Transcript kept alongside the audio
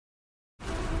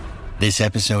This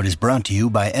episode is brought to you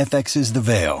by FX's The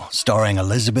Veil, starring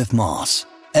Elizabeth Moss.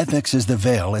 FX's The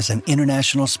Veil is an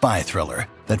international spy thriller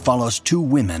that follows two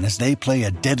women as they play a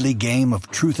deadly game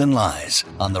of truth and lies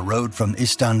on the road from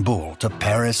Istanbul to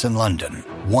Paris and London.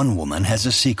 One woman has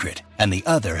a secret, and the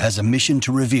other has a mission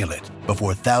to reveal it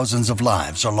before thousands of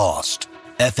lives are lost.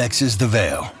 FX's The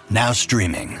Veil, now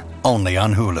streaming, only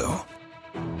on Hulu.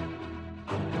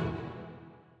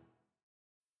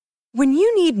 When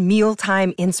you need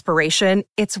mealtime inspiration,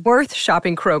 it's worth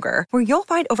shopping Kroger, where you'll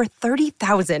find over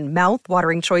 30,000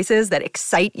 mouth-watering choices that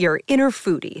excite your inner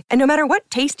foodie. And no matter what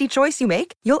tasty choice you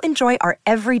make, you'll enjoy our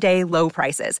everyday low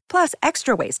prices, plus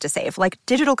extra ways to save, like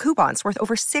digital coupons worth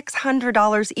over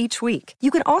 $600 each week. You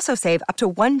can also save up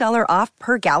to $1 off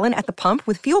per gallon at the pump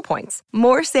with fuel points.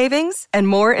 More savings and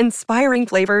more inspiring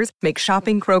flavors make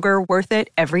shopping Kroger worth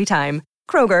it every time.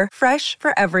 Kroger, fresh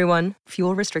for everyone.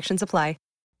 Fuel restrictions apply.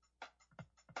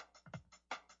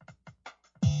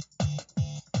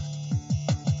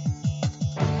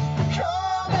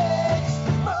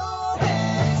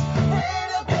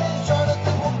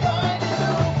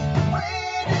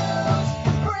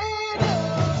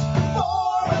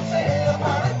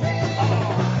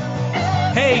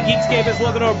 Hey, Geekscapists,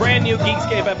 welcome to a brand new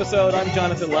Geekscape episode. I'm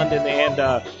Jonathan London, and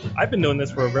I've been doing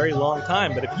this for a very long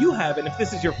time, but if you haven't, if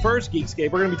this is your first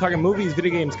Geekscape, we're going to be talking movies,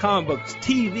 video games, comic books,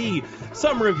 TV,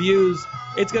 some reviews.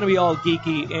 It's going to be all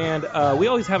geeky, and we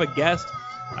always have a guest.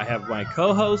 I have my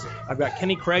co-host. I've got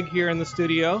Kenny Craig here in the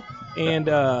studio, and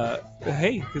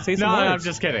hey, say some words. No, I'm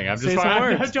just kidding. I'm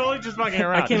totally just fucking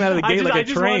around. I came out of the gate like a train. I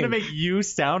just wanted to make you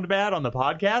sound bad on the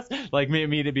podcast, like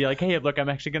me to be like, hey, look, I'm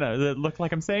actually gonna look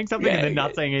like I'm saying something, and then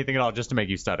not saying anything at all, just to make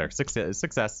you stutter.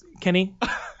 Success. Kenny,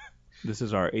 this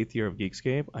is our 8th year of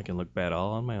Geekscape. I can look bad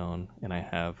all on my own, and I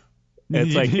have.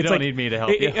 It's like you don't need me to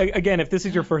help you. Again, if this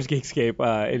is your first Geekscape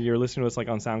and you're listening to us like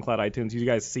on SoundCloud, iTunes, you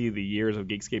guys see the years of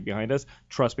Geekscape behind us.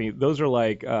 Trust me, those are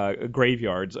like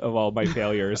graveyards of all my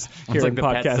failures here in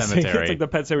podcasting. It's like the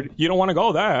pet cemetery. You don't want to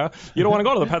go there. You don't want to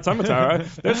go to the pet cemetery.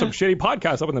 There's some shitty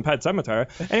podcasts up in the pet cemetery.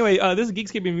 Anyway, this is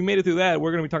Geekscape. If you made it through that,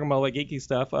 we're going to be talking about like geeky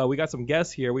stuff. We got some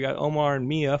guests here. We got Omar and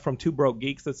Mia from Two Broke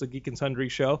Geeks. That's a Geek and Sundry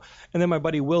show. And then my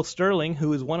buddy Will Sterling,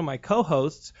 who is one of my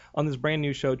co-hosts on this brand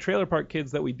new show, Trailer Park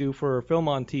Kids, that we do for Film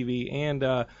on TV. And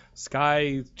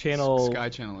Sky Channel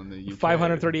in the UK.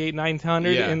 538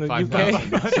 900 in the UK.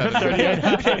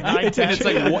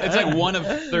 It's like one of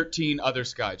 13 other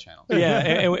Sky channels. Yeah,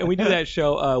 and we do that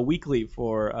show weekly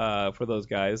for those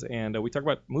guys, and we talk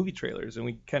about movie trailers, and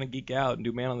we kind of geek out and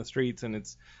do Man on the Streets, and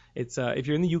it's if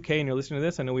you're in the UK and you're listening to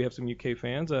this, I know we have some UK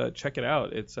fans. Check it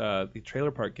out. It's the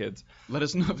Trailer Park Kids. Let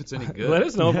us know if it's any good. Let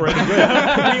us know if we're any good.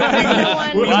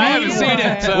 I haven't seen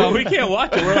it, so we can't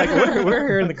watch it. We're like we're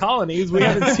here in the colonies. We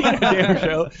haven't seen a damn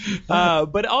show.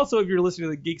 But also, if you're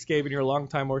listening to the Geekscape and you're a long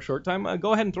time or short time,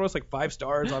 go ahead and throw us like 5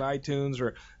 stars on iTunes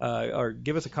or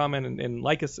give us a comment and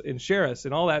like us and share us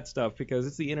and all that stuff, because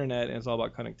it's the internet and it's all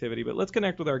about connectivity. But let's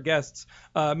connect with our guests.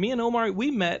 Me and Omar,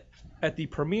 we met at the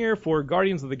premiere for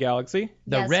Guardians of the Galaxy.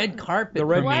 The red carpet. The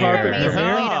red premiere. carpet What an amazing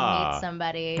premiere. way to meet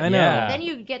somebody. I know. Yeah. Then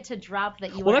you get to drop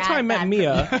that you were Well, that's how I met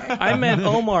Mia. I met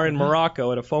Omar in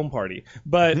Morocco at a foam party.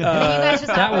 But you guys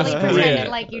just not really pretended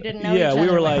like you didn't know each other we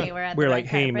were when like, you were at we the were red like,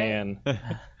 hey, carpet.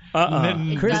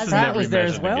 man. Chris Pratt was there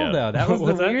as well, though. That was the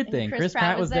What's that? weird thing. Chris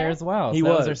Pratt was there as well. He so that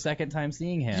was. was our second time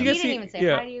seeing him. You didn't even say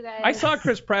hi to you guys. I saw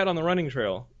Chris Pratt on the running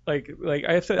trail. Like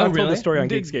I said, I told the story on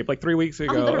Geekscape like 3 weeks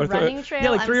ago. On the running trail? Yeah,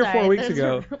 like 3 or 4 weeks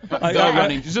ago.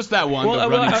 Just that one, the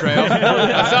running trail.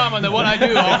 I saw him on the one I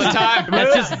do all the time.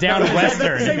 That's just down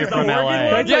western if you're from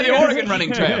LA. Yeah, the Oregon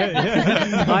running trail.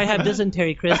 I have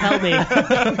dysentery, Chris. Help me.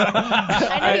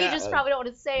 I know you just probably don't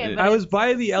want to say it. But I was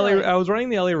by the LA. I was running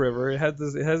the LA River. It has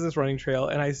this running trail,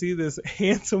 and I see this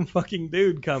handsome fucking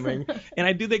dude coming, and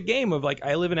I do the game of like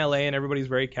I live in LA and everybody's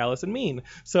very callous and mean.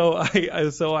 So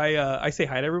I say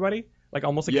hi to everybody, like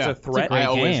almost like it's a threat. I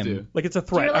always do. Like it's a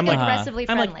threat. You're like aggressively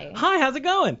friendly. I'm like, hi, how's it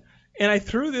going? And I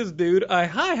threw this dude, hi,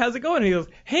 how's it going? And he goes,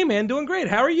 hey, man, doing great.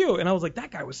 How are you? And I was like,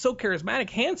 that guy was so charismatic,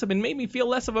 handsome, and made me feel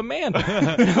less of a man.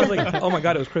 And I was like, oh, my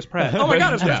God, it was Chris Pratt. Oh, my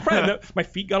God, it was Chris Pratt. My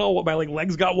feet got my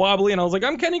legs got wobbly, and I was like,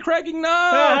 I'm Kenny Cragging, no!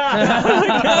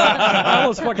 I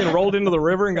almost fucking rolled into the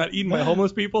river and got eaten by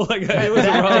homeless people. Like, it was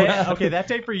okay, that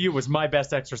day for you was my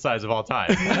best exercise of all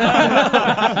time.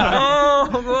 oh,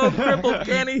 crippled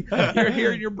Kenny. You're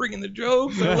here and you're bringing the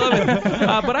jokes. I love it.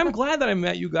 But I'm glad that I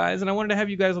met you guys, and I wanted to have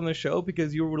you guys on the show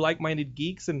because you were like-minded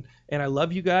geeks, and I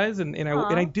love you guys, and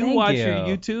I do watch your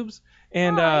YouTubes,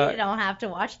 And you don't have to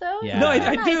watch those. Yeah. No,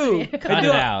 I do. Cut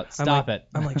it out. Stop it.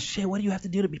 I'm like, shit, what do you have to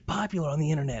do to be popular on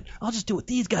the internet? I'll just do what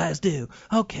these guys do.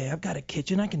 Okay, I've got a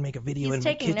kitchen. I can make a video in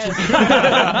my kitchen.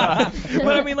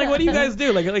 But I mean, like, what do you guys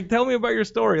do? Like, tell me about your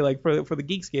story, like, for the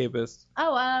Geekscapists.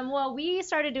 Oh, well, we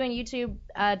started doing YouTube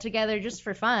together just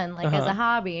for fun, like as a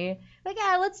hobby. Like,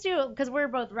 yeah, let's do it, because we're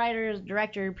both writers,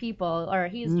 director people, or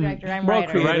he's director, I'm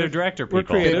writer. Writer, director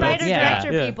people. Writer,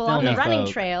 director people on the running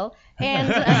trail. And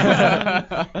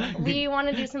we want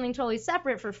to do something totally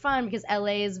separate for fun, because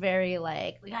LA is very,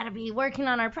 like, we got to be working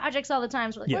on our projects all the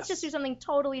time. So, like, let's just do something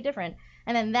totally different.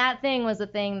 And then that thing was the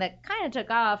thing that kind of took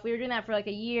off. We were doing that for, like,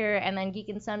 a year, and then Geek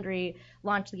and Sundry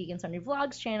launched the Geek and Sundry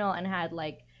Vlogs channel and had,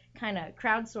 like, kind of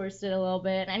crowdsourced it a little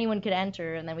bit. Anyone could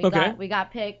enter, and then we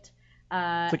got picked.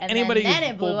 It's like anybody's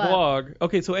vlog.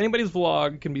 Okay, so anybody's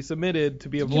vlog can be submitted to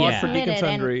be a vlog for Geek and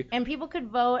Sundry. And people could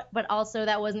vote, but also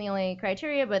that wasn't the only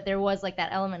criteria, but there was like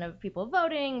that element of people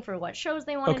voting for what shows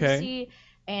they wanted to see.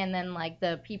 And then like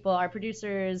the people, our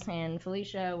producers and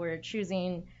Felicia were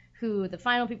choosing who the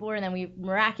final people were, and then we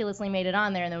miraculously made it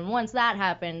on there. And then once that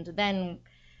happened, then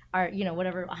our,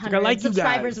 whatever 100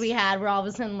 subscribers we had were all of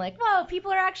a sudden like, whoa,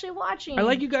 people are actually watching. I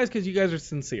like you guys because you guys are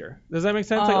sincere. Does that make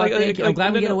sense? I'm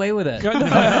glad we get away with it. He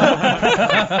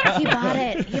bought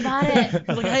it. He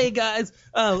was like, hey guys,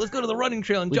 let's go to the running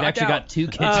trail and We've jock actually out. got 2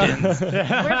 kitchens.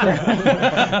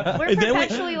 We're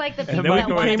perpetually like the people that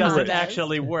want doesn't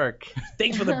actually work.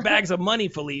 Thanks for the bags of money,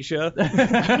 Felicia.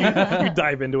 you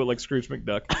dive into it like Scrooge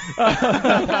McDuck.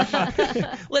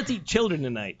 Let's eat children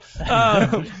tonight.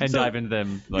 Dive into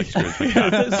them like Scrooge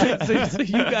McDuck. So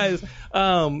you guys,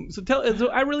 so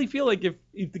I really feel like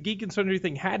if the Geek and Sundry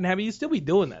thing hadn't happened, you'd still be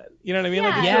doing that. You know what I mean?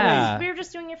 Yeah, we were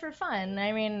just doing it for fun.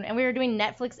 I mean, and we were doing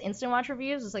Netflix instant watch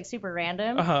reviews. It's like super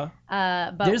random.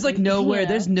 But there's like nowhere.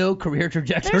 There's no career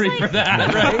trajectory for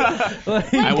that,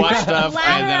 right? I watched stuff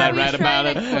and then I read about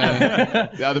it.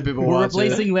 And the other people We're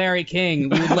replacing Larry King.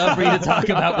 We would love for you to talk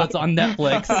about what's on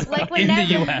Netflix the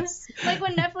U.S. Like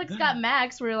when Netflix got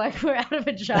Max, we were like, we're out of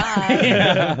a job.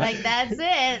 Like that's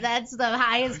it. That's the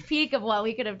highest peak of what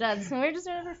we could have done. So we were just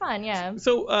doing it for fun. Yeah.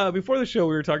 So before the show,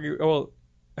 we were talking. Well,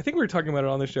 I think we were talking about it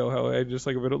on the show. How I just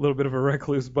like a little bit of a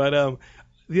recluse, but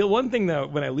the one thing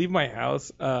that when I leave my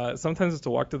house, sometimes it's to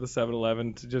walk to the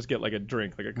 7-Eleven to just get like a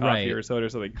drink, like a coffee or soda or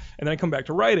something, and then I come back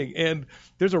to writing. And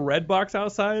there's a Red Box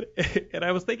outside, and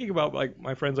I was thinking about like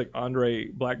my friends like Andre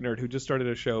Black Nerd, who just started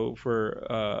a show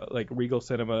for like Regal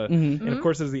Cinema, and of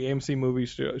course there's the AMC movie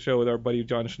show with our buddy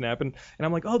John Schnapp, and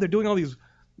I'm like, oh, they're doing all these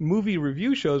movie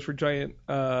review shows for giant,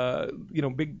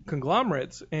 big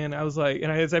conglomerates, and I was like,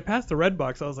 and as I passed the Red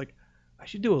Box, I was like, I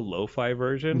should do a lo-fi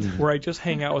version where I just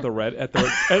hang out with a red at the.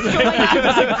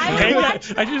 I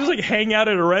should just like hang out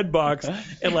at a Red Box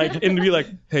and be like,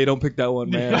 hey, don't pick that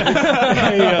one, man.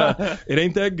 Hey, it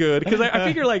ain't that good. Because I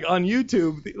figure like on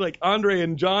YouTube, like Andre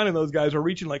and John and those guys are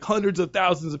reaching like hundreds of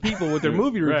thousands of people with their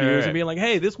movie reviews and being like,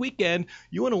 hey, this weekend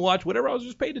you want to watch whatever I was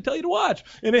just paid to tell you to watch.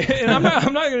 And I'm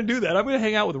not going to do that. I'm going to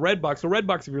hang out with Red Box. So Red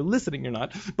Box, if you're listening, you're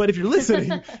not. But if you're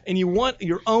listening and you want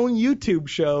your own YouTube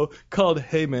show called,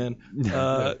 hey man.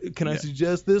 Can I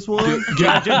suggest this one?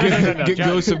 Get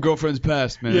Ghosts of Girlfriends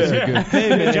Past, man. Yeah. Hey,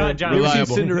 man, John, you ever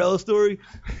seen Cinderella Story?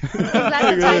 Is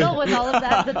that the title with all of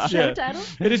that? The show title?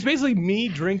 It is basically me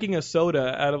drinking a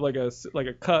soda out of like a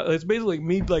cup. It's basically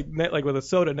me like with a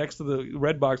soda next to the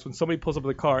Red Box when somebody pulls up in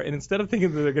the car, and instead of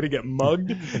thinking that they're gonna get mugged,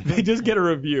 they just get a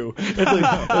review. It's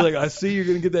like, they're like, I see you're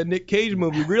gonna get that Nick Cage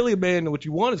movie. Really, man, what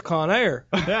you want is Con Air.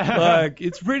 Like,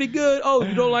 it's pretty good. Oh,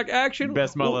 you don't like action?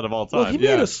 Best mullet of all time. Well, he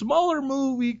made a smaller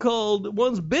movie called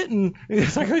One's Bitten.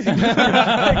 It's like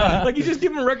you just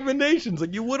give them recommendations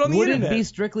like you would on the internet. Would it be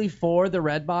strictly for the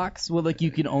Red Box? Well, like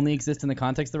you can only exist in the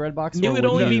context of the Red Box? It would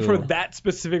only be for that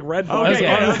specific Red Box. Okay.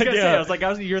 I was going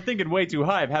to say, you're thinking way too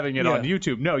high of having it on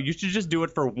YouTube. No, you should just do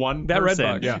it for one person. Red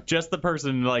Box. Yeah. Just the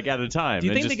person like at a time. Do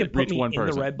you think they could put me in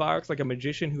the Red Box like a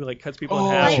magician who like cuts people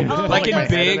in half? Like in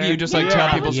Big, you just like tell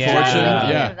people's fortune.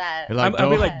 Yeah. I'd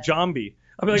be like Zombie.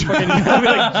 I'll be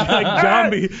like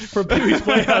Zombie from Pee-wee's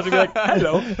Playhouse and be like,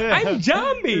 hello, I'm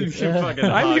Zombie.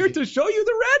 I'm here to show you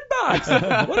the Red Box.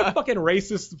 What a fucking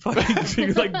racist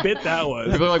fucking like bit that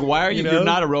was. People are like, why are you? You're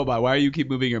not a robot. Why are you keep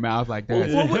moving your mouth like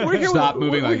that? We're here Stop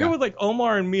moving like that. We're here with like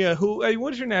Omar and Mia. Who?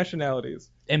 What's your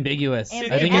nationalities? Ambiguous. I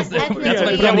think it's that's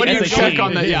what do you check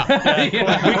on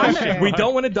the we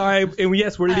don't want to die, and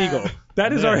yes, we're legal.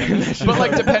 That is our nationality. But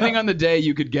like depending on the day,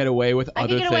 you could get away with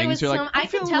other things. You're like, I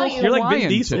can tell you. You're like Vin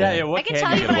Diesel. I can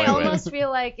tell you, but I almost feel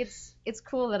like it's it's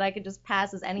cool that I could just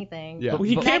pass as anything. Yeah. But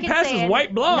he can't pass as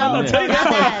white blonde. No, I'll tell you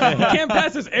that. He can't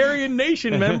pass as Aryan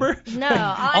Nation member. No,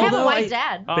 I have a white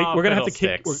dad. We're gonna have to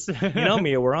kick. You know,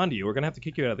 Mia, we're on to you. We're gonna have to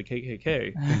kick you out of the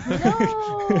KKK.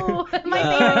 No, my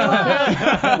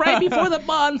favorite club. Right before the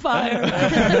bonfire.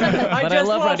 I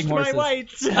love riding horses. My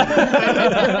whites.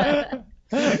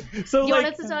 So you want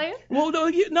us to tell you? Well,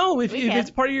 no. If it's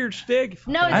part of your shtick.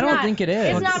 No, it's not. I don't think it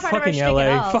is. It's not part of our shtick at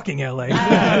all. Fucking LA.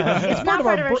 It's not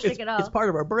part of our shtick at all. It's part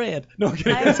of our brand. No, I'm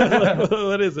kidding.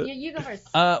 What is it? You go first.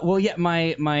 Well, yeah,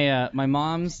 my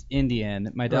mom's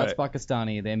Indian, my dad's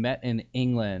Pakistani. They met in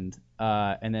England.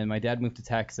 And then my dad moved to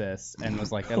Texas and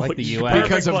was like, I like the U.S.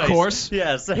 Because of course.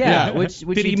 Yes. Yeah, which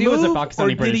did he move as a Pakistani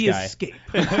or did he British escape?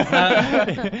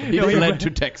 He fled to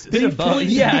Texas. Did he both?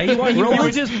 Yeah, he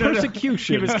religious persecution.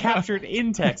 He was captured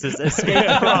in Texas, escaped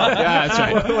from. Yeah, that's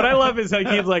right. What I love is like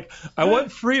he's like, I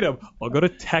want freedom. I'll go to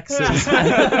Texas.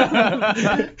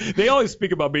 They always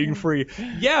speak about being free.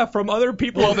 Yeah, from other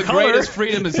people. Well, the greatest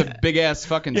freedom is a big ass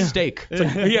fucking steak. It's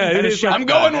like, it is. I'm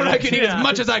going when I can eat as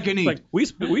much as I can eat. Like we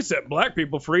set black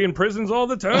people free in prisons all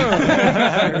the time.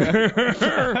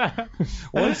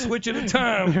 One switch at a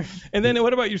time. And then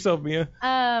what about yourself, Mia?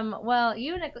 Well,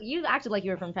 you acted like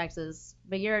you were from Texas,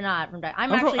 but you're not from Texas.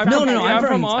 I'm actually from No, Texas. I'm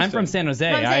from Austin. I'm from San Jose.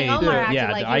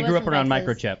 I grew up around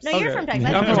microchips. No, you're from Texas.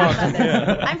 I'm from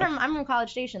Austin. I'm from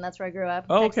College Station. That's where I grew up.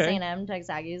 Oh, Texas okay. A&M,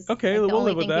 Texas Aggies. Okay, like, we'll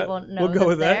live with that. We'll go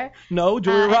with that. There. No,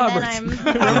 Julia Roberts.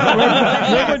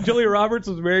 Remember when Julia Roberts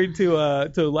was married to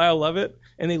Lyle Lovett,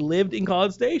 and they lived in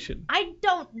College Station? I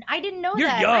didn't know You're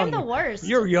that. young. I'm the worst.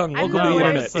 You're young. I'm Welcome to the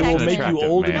worst internet. It will make you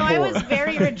old and No, poor. I was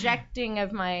very rejecting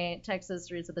of my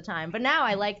Texas roots at the time, but now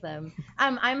I like them.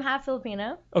 I'm half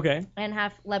Filipino. Okay. And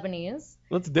half Lebanese.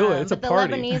 Let's do it. It's a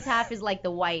party. But the Lebanese half is like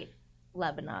the white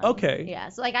Lebanon. Okay. Yeah,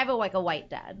 so like I have a white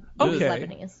dad. Okay. Who's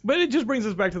Lebanese. But it just brings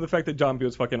us back to the fact that John B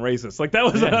was fucking racist. Like that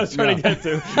was what I was trying to get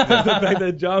to. The fact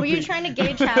that John Were you trying to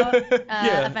gauge how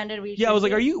offended we should I was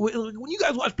like, be? are you when you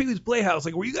guys watch Pee-wee's Playhouse?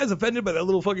 Like, were you guys offended by that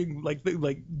little fucking like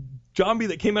John B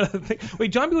that came out of the thing?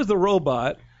 Wait, John B was the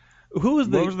robot. Who was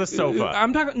What was the sofa? I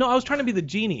was trying to be the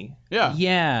genie.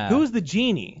 Yeah. Who was the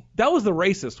genie? That was the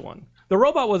racist one. The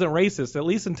robot wasn't racist, at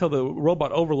least until the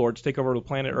robot overlords take over the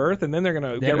planet Earth, and then they're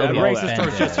gonna get rid of all racist that.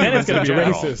 towards just Then it's gonna be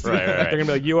humans in racist. general. Right. They're gonna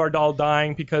be like, you are all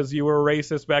dying because you were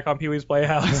racist back on Pee-wee's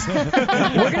Playhouse. We're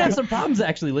gonna have some problems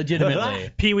actually, legitimately.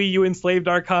 Pee-wee, you enslaved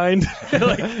our kind.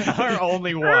 Like, our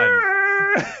only one.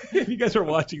 If you guys are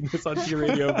watching this on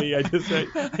T-Radio V, I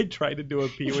tried to do a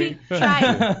Pee-wee.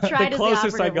 Tried The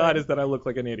closest I got is that I look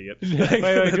like an idiot. Wait, do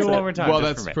it one more time. Well,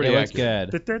 that's pretty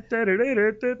accurate. Good.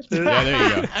 Yeah, there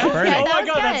you go. Okay, Oh my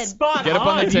god, that's spot Get up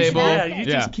on the table. You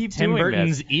just keep Tim doing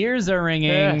Burton's this. ears are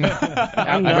ringing.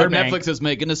 I heard Netflix is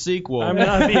making a sequel. I'm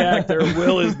not the actor.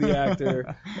 Will is the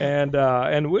actor,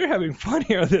 and we're having fun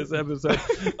here on this episode.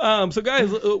 So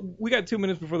guys, we got 2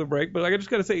 minutes before the break, but I just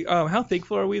gotta say, how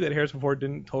thankful are we that Harrison Ford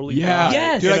didn't totally? Yeah,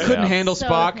 Yes. dude, I couldn't handle So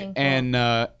Spock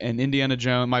thankful. and Indiana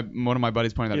Jones. One of my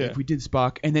buddies pointed out, Yeah. if we did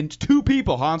Spock and then two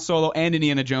people, Han Solo and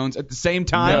Indiana Jones at the same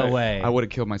time, No way. I would have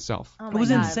killed myself. Oh It my was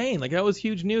God. insane. Like that was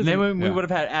huge news. Then we would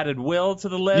have had added Will to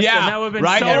the list. Yeah, and that would have been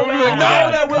right? so Everyone would be like, bad.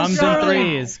 no, that Will's Comes so in early.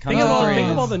 threes. Think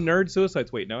of all the nerd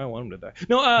suicides. Wait, no, I want him to die.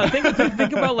 No,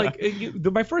 think about like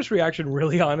my first reaction,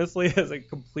 really honestly, as a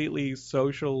completely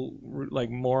social like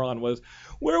moron was,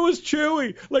 where was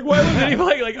Chewie? Like, why wasn't he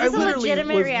like I It's a literally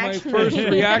legitimate was reaction. my first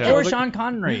reaction. I Or was like, Sean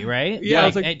Connery, right? yeah, I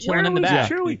was like, chilling in the where was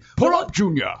back. Chewie? Pull up,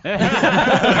 Junior.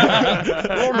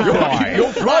 Fly.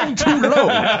 You're flying too low.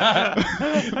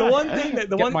 The one thing that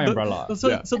Get my umbrella.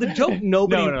 So the joke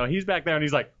nobody. No, he's back there and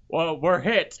he's like, well, we're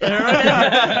hit. He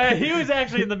was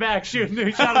actually in the back shooting.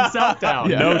 He shot himself down.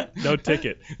 Yeah. No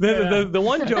ticket. The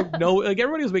one joke, like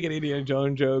everybody was making Indiana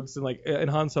Jones jokes and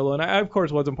Han Solo, and I of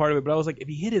course wasn't part of it, but I was like, if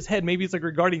he hit his head, maybe it's like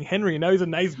regarding Henry, and now he's a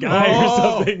nice guy or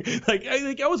something. Like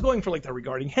I was going for like the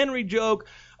regarding Henry joke.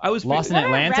 I was Lost in What a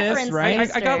Atlantis, reference right?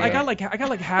 list. I got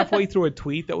like halfway through a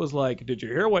tweet that was like, did you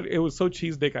hear what? It was so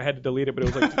cheese dick I had to delete it, but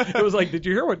it was like, did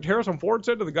you hear what Harrison Ford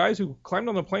said to the guys who climbed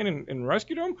on the plane and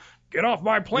rescued him? Get off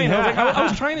my plane! I was like,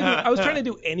 I was trying to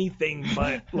do anything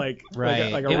but like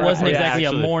Right. like a It wasn't reference. exactly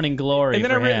a morning glory And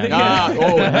then for I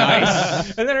him.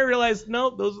 Nice. And then I realized,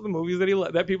 no, those are the movies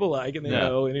that people like, and they Yeah.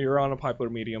 know, and you're on a popular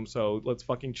medium, so let's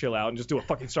fucking chill out and just do a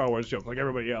fucking Star Wars joke like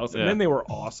everybody else. And Yeah. then they were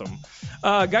awesome.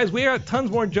 Guys, we got tons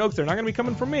more jokes. They're not going to be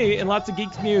coming from me, and lots of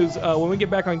Geeks news. When we get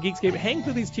back on Geekscape, hang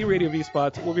through these T-Radio V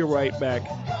spots. We'll be right back.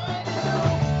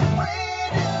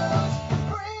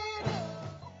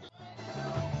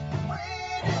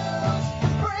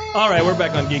 All right, we're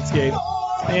back on Geekscape,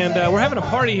 and we're having a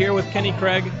party here with Kenny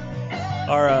Craig.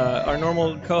 our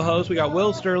normal co-host. We got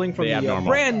Will Sterling from the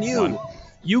brand new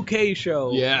UK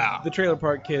show, The Trailer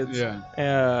Park Kids.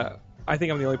 Yeah. I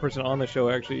think I'm the only person on the show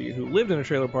actually who lived in a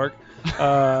trailer park,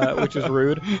 which is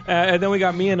rude. And then we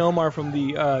got me and Omar from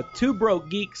the Two Broke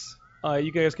Geeks.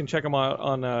 You guys can check them out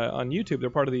on YouTube.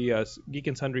 They're part of the Geek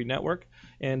and Sundry network.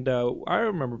 And I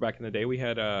remember back in the day we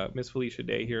had Miss Felicia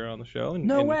Day here on the show.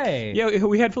 No way. Yeah,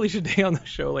 we had Felicia Day on the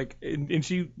show, and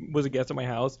she was a guest at my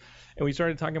house, and we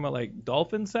started talking about like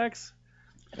dolphin sex.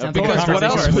 Because what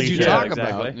else would you talk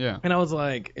about? Yeah. And I was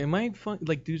like, am I fun?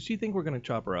 Like, does she think we're gonna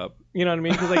chop her up? You know what I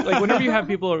mean? Because like whenever you have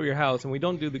people over your house, and we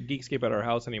don't do the Geekscape at our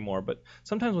house anymore, but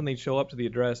sometimes when they show up to the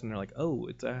address and they're like, oh,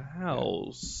 it's a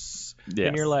house,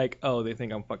 and you're like, oh, they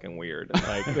think I'm fucking weird.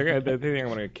 Like they think I'm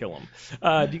gonna kill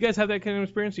them. Do you guys have that kind of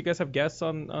experience? Do you guys have guests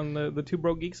on the Two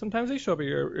Broke Geeks? Sometimes they show up at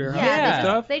your house and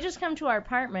stuff. They just come to our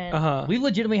apartment. We've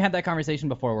legitimately had that conversation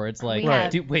before, where it's like,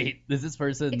 wait, is this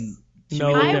person?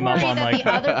 No, I worry that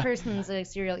the other person's a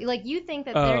serial. Like you think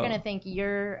that they're gonna think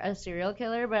you're a serial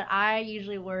killer, but I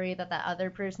usually worry that that other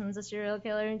person's a serial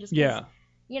killer. Just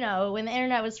you know, when the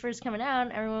internet was first coming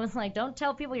out, everyone was like, "Don't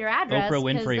tell people your address." Oprah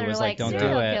Winfrey was like, "Don't do it."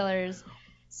 Serial killers.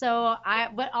 So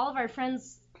but all of our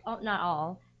friends, not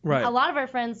all. Right. A lot of our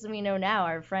friends we know now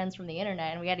are friends from the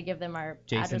internet, and we had to give them our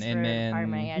Jason address Inman. for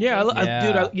apartment.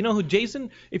 Dude, you know who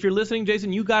Jason? If you're listening,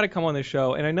 Jason, you got to come on this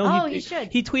show. And I know he should.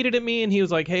 He tweeted at me and he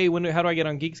was like, "Hey, how do I get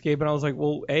on Geekscape?" And I was like,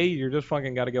 "Well, you're just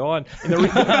fucking got to go on.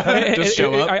 And just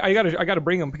show up. I got to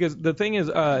bring him because the thing is,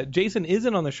 Jason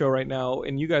isn't on the show right now,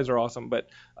 and you guys are awesome, but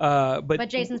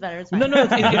Jason's better. It's fine. No,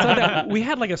 it's not that. We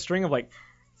had like a string of like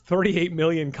 38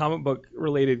 million comic book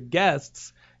related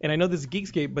guests. And I know this is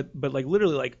Geekscape, but like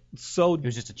literally like so it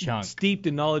was just a chunk steeped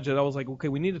in knowledge that I was like, okay,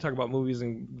 we need to talk about movies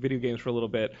and video games for a little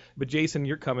bit. But Jason,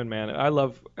 you're coming, man.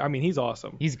 I mean, he's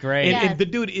awesome. He's great. And the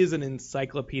dude is an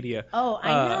encyclopedia. Oh,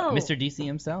 I know. Mr. DC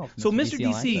himself. So Mr.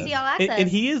 DC, DCL Access. And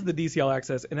he is the DCL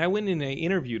Access. And I went in and I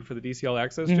interviewed for the DCL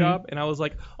Access job, and I was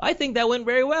like, I think that went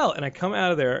very well. And I come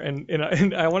out of there,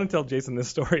 and I want to tell Jason this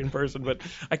story in person, but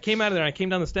I came out of there and I came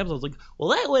down the steps. I was like, well,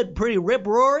 that went pretty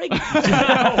rip-roaring.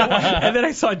 And then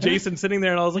I saw Jason sitting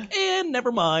there. And I was like, never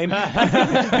mind.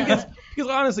 because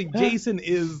honestly, Jason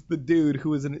is the dude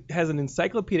who has an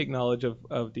encyclopedic knowledge of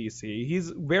DC. He's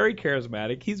very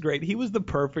charismatic. He's great. He was the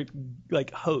perfect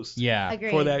like host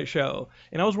for that show.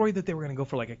 And I was worried that they were going to go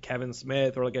for like a Kevin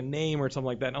Smith or like a name or something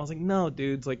like that. And I was like, no,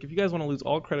 dudes, like if you guys want to lose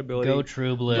all credibility, go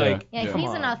True Blue. Like, he's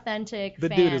an authentic the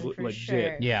fan dude is for legit.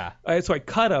 Sure. Yeah. So I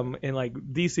cut him and like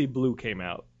DC Blue came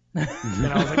out. And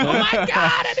I was like, oh my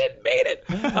God, I didn't mean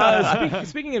it.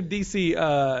 Speaking of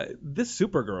DC, this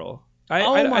Supergirl.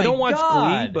 I don't watch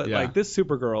Glee, but like this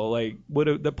Supergirl, like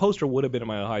the poster would have been in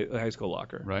my high school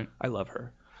locker. Right. I love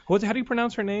her. How do you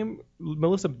pronounce her name?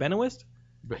 Melissa Benoist?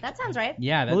 That sounds right.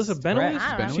 Yeah, that's Melissa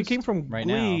Benoist. She came from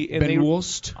Glee. And Ben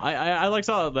Wurst. I like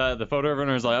saw the photo of her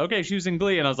and I was like, okay, she was in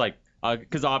Glee, and I was like,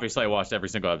 because obviously I watched every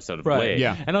single episode of Glee.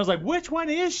 Yeah. And I was like, which one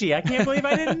is she? I can't believe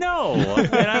I didn't know.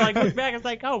 And I like looked back, I was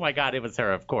like, oh my God, it was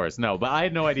her, of course. No, but I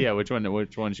had no idea which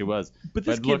one she was. But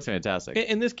it looks fantastic.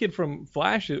 And this kid from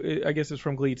Flash, I guess, is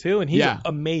from Glee too, and he's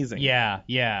amazing.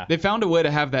 Yeah. They found a way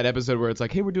to have that episode where it's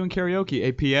like, hey, we're doing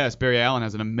karaoke. APS. Barry Allen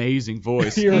has an amazing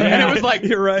voice. You're right. And it was like,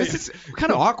 you're right. This is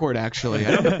kind of awkward, actually.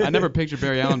 I never pictured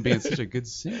Barry Allen being such a good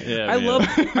singer. Yeah, I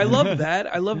love that.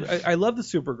 I love the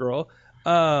Supergirl.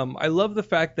 I love the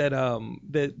fact that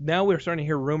that now we're starting to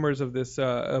hear rumors of this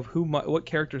of what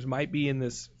characters might be in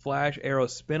this Flash Arrow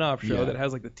spin-off show that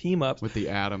has like the team ups with the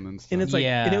Atom and stuff. And it's like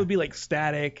and it would be like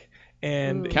Static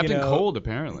and Captain Cold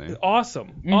apparently.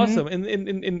 Awesome.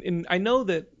 And I know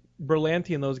that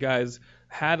Berlanti and those guys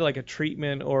had like a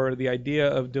treatment or the idea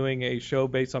of doing a show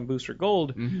based on Booster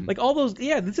Gold. Like all those,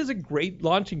 this is a great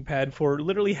launching pad for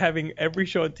literally having every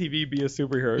show on TV be a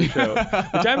superhero show,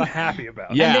 which I'm happy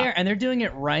about. Yeah. And they're doing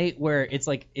it right where it's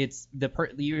like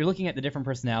you're looking at the different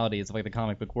personalities of like the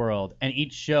comic book world, and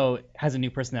each show has a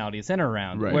new personality to center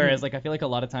around. Right. Whereas like I feel like a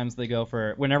lot of times they go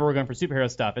for, whenever we're going for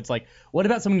superhero stuff, it's like, what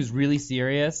about someone who's really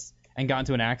serious and got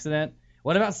into an accident?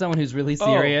 What about someone who's really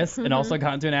serious and also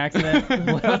got into an accident?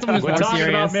 What about someone who's more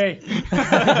serious?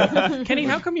 About me. Kenny,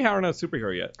 how come you haven't a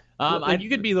superhero yet? You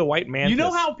could be the White Mantis. You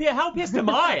know how pissed am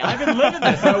I? I've been living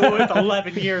this for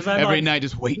 11 years. Every night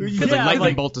just waiting for the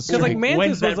lightning bolt to strike. Like Mantis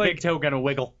when's that was like, big toe gonna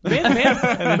wiggle?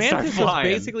 Mantis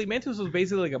was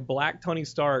basically like a black Tony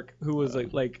Stark who was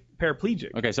like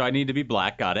paraplegic. Okay, so I need to be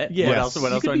black. Got it. Yes.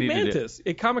 What else do I need Mantis. To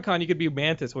do? At Comic-Con, you could be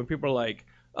Mantis when people are like,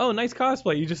 oh, nice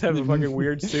cosplay. You just have a fucking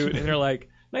weird suit. And they're like,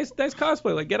 nice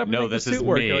cosplay. Like, get up and No, make the this is suit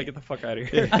work. me. You're like, get the fuck out of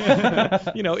here.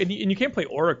 And you can't play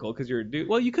Oracle because you're a dude.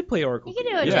 Well, you could play Oracle. You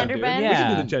can do a gender bend. We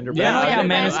can do the gender bend. Yeah,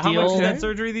 Man of How Steel. much is that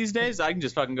surgery these days? I can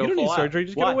just fucking go You don't full need out. surgery.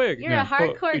 Just get a wig. You're a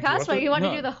hardcore cosplayer. You want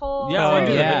to do the whole. Yeah, I want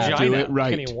to do the Yeah. vagina. Do it right.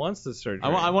 Kenny wants the surgery.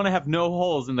 I want to have no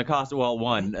holes in the costume. Well,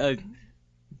 one.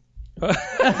 We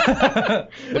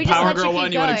just Power let Girl you one,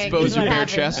 keep you want to going, expose is your what bare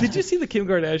happens. chest? Did you see the Kim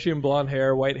Kardashian blonde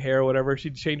hair, white hair, whatever?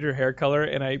 She changed her hair color,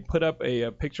 and I put up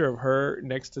a picture of her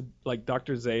next to like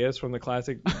Dr. Zaius from the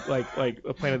classic like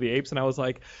Planet of the Apes, and I was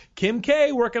like, Kim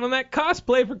K working on that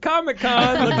cosplay for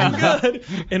Comic-Con, looking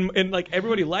good, and like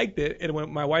everybody liked it. And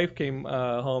when my wife came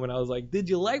home, and I was like, did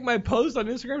you like my post on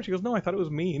Instagram? She goes, no, I thought it was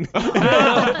mean. And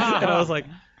I was like,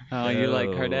 Oh, you like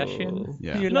Kardashian?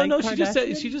 Yeah. No, she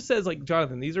just says like,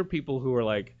 Jonathan, these are people who are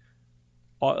like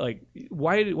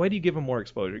why do you give them more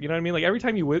exposure? You know what I mean? Like every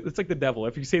time it's like the devil.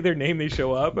 If you say their name, they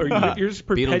show up. Or you're just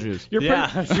Beetlejuice. You're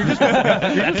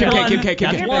Kim K.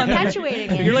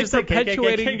 Perpetuating it. You're like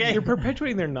perpetuating. You're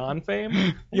perpetuating their non-fame.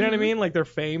 You know what I mean? Like their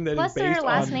fame that Plus, is based their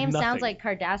last on name nothing. sounds like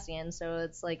Kardashian, so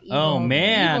it's like evil, Oh,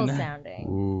 man. evil sounding.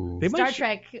 Ooh. They Star might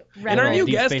Trek. And our new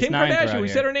Deep guest, Space Kim Nine Kardashian. crowd We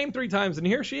here. said her name 3 times, and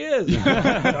here she is.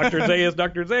 Dr. Zaius,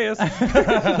 Dr. Zaius.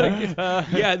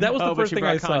 Yeah, that was the first thing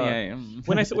I saw.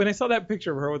 When I saw that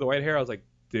picture of her with the white hair, I was like,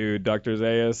 dude, Dr.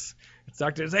 Zaius. It's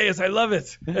Dr. Zaius. I love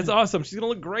it. It's awesome. She's going to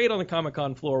look great on the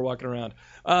Comic-Con floor walking around.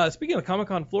 Speaking of the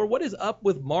Comic-Con floor, what is up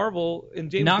with Marvel and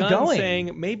James Not Gunn going.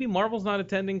 saying maybe Marvel's not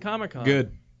attending Comic-Con?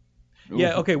 Good.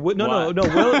 Yeah, okay. No.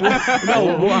 Will,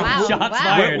 Wow. Shots wow.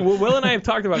 fired. Will and I have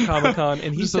talked about Comic-Con,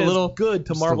 and he Just says a little good to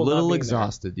Just Marvel a little not being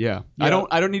exhausted. Yeah. Yeah.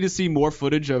 I don't need to see more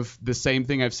footage of the same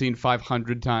thing I've seen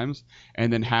 500 times,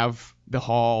 and then have the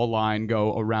hall line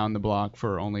go around the block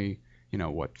for only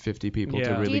 50 people to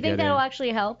Yeah. really Do you think get that'll in.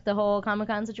 actually help the whole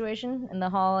Comic-Con situation and the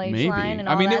Hall H Maybe. line and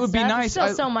I all mean, that it would be stuff? nice.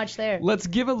 There's still so much there. Let's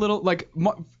give a little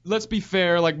let's be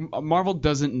fair. Like Marvel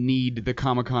doesn't need the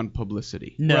Comic-Con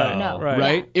publicity. there. No.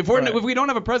 Right? If we don't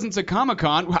have a presence at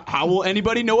Comic-Con, how will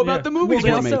anybody know about the movies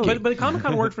Well, we're making? but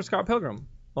Comic-Con worked for Scott Pilgrim.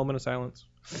 Moment of silence.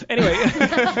 Anyway,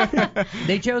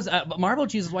 They chose Marvel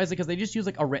chooses wisely because they just use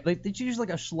they choose like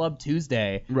a schlub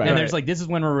Tuesday, Right. and there's like, this is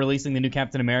when we're releasing the new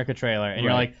Captain America trailer, and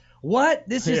you're Right. like, what?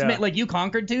 This just Yeah. meant like you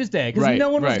conquered Tuesday because Right, no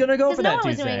one was right. gonna go Because for no that one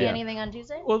was Tuesday. doing anything on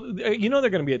Tuesday. well, they're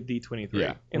going to be at D23.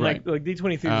 Yeah, And right. like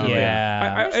D23.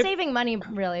 Yeah. They're saving money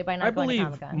really by I not going to believe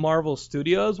Comic-Con. Marvel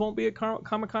Studios won't be at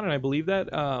Comic-Con, and I believe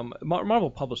that Marvel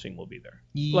Publishing will be there.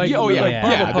 Yeah. Like, Oh, yeah. like Yeah,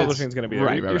 Marvel that's- Publishing is going to be there.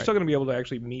 right, You're right, still going to be able to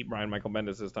actually meet Brian Michael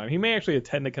Bendis this time. He may actually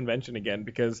attend the convention again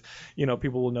because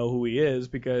people will know who he is.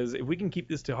 Because if we can keep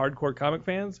this to hardcore comic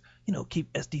fans,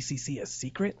 keep SDCC a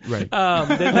secret. Right.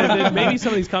 Then maybe some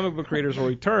of these comic book creators will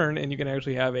return, and you can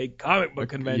actually have a comic book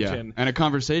convention. Yeah. And a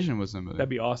conversation with somebody. That'd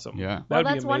be awesome. Yeah. Well, That'd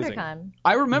that's be amazing. WonderCon.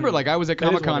 I remember, I was at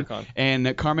That is Comic-Con, WonderCon.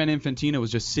 and Carmen Infantino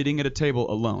was just sitting at a table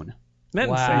alone. Isn't that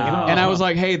Wow. insane? And I was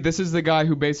like, hey, this is the guy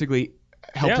who basically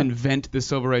helped Yeah. invent the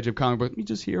Silver Age of comic book. He's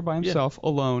just here by himself,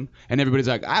 alone. And everybody's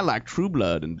like, I like True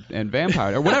Blood and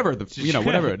Vampire, or whatever,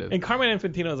 whatever it is. And Carmen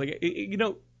Infantino is like,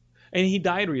 and he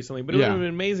died recently, but it would have been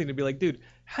amazing to be like, dude,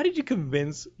 how did you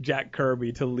convince Jack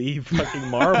Kirby to leave fucking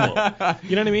Marvel?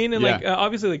 You know what I mean? And Yeah.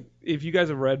 obviously, if you guys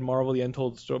have read Marvel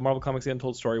Comics: The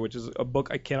Untold Story, which is a book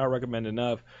I cannot recommend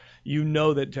enough, you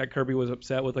know that Jack Kirby was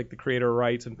upset with the creator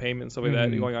rights and payment and stuff like that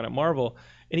going on at Marvel,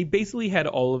 and he basically had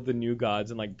all of the New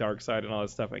Gods and Darkseid and all that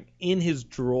stuff in his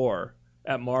drawer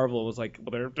at Marvel. Was like,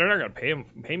 well, they're not gonna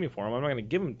pay me for him. I'm not gonna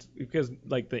give him because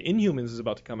the Inhumans is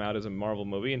about to come out as a Marvel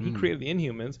movie, and he created the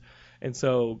Inhumans. And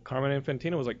so Carmen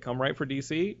Infantino was like, come write for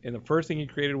DC. And the first thing he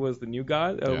created was the New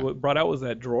God. What brought out was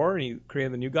that drawer, and he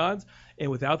created the New Gods. And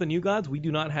without the New Gods, we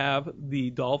do not have the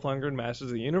Dolph Lundgren Masters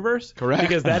of the Universe. Correct.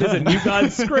 Because that is a New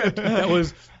Gods script that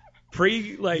was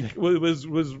was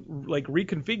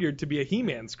reconfigured to be a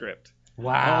He-Man script.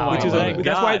 Wow. Which is my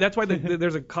that's why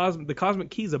there's the cosmic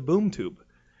key is a boom tube,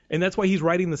 and that's why he's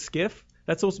riding the skiff.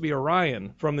 That's supposed to be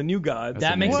Orion from the New Gods.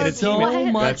 That makes And it's so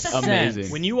He-Man. much That's sense.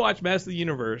 amazing. When you watch Master of the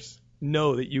Universe,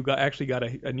 know that you actually got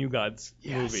a New Gods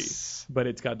movie, Yes. but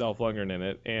it's got Dolph Lundgren in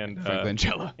it and Frank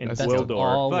Langella. and That's Wildor.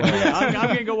 all Fuck work. yeah, I'm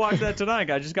gonna go watch that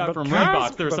tonight. I just got it from But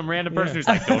Redbox. There was some random person who's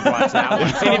like, don't watch that one.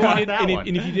 And Don't if, watch you that didn't, one.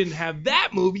 and if you didn't have that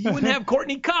movie, you wouldn't have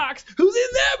Courtney Cox, who's in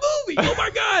that movie. Oh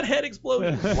my God, head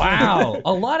explosion. Wow.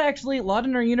 A lot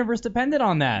in our universe depended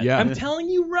on that. Yeah. I'm telling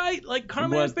you right, like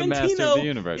Carmen was the master of the Infantino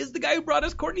universe. is the guy who brought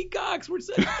us Courtney Cox. We're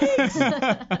such geeks.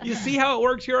 You see how it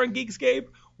works here on Geekscape?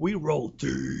 We roll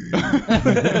deep. More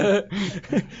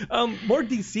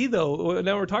DC though.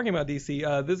 Now we're talking about DC.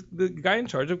 The guy in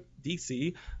charge of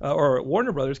DC or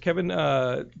Warner Brothers, Kevin.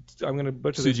 I'm gonna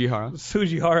butcher this.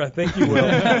 Sugihara. Thank you, Will.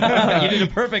 You did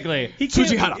it perfectly. He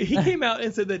came out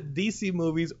and said that DC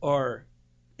movies are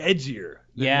edgier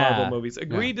than Marvel movies.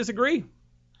 Agree? Disagree?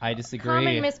 I disagree.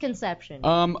 Common misconception.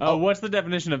 What's the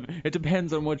definition of? It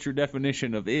depends on what your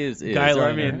definition of is.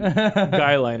 Guyliner.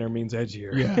 Guyliner means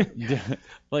edgier. Yeah.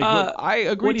 I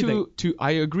agree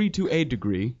to a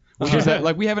degree, which is that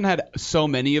like we haven't had so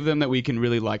many of them that we can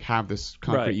really like have this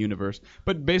concrete universe.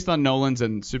 But based on Nolan's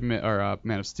and Superman or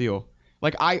Man of Steel,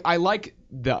 like I like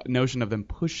the notion of them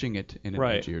pushing it in an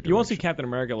edgier direction. You won't see Captain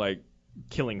America like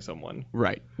killing someone.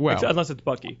 Right. Well, unless it's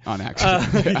Bucky. On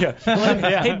accident.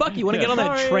 Hey, Bucky, you want to get on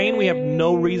that train we have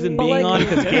no reason being on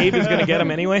because Gabe is going to get him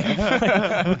anyway?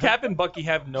 Cap and Bucky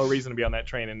have no reason to be on that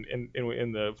train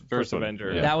in the first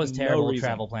Avenger. Yeah. That was terrible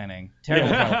travel planning. Terrible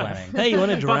travel planning. Hey, you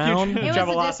want to drown?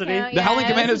 Travelocity? The Howling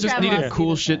Commandos just needed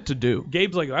cool shit to do.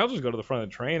 Gabe's like, I'll just go to the front of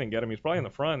the train and get him. He's probably in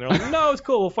the front. They're like, no, it's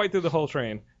cool. We'll fight through the whole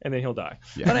train and then he'll die.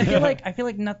 Yeah. But I feel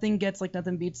like nothing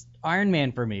beats Iron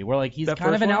Man for me. Where like he's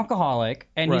kind of an alcoholic.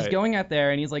 And he's going out there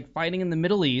and he's like fighting in the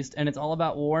Middle East and it's all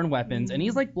about war and weapons and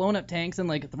he's like blowing up tanks and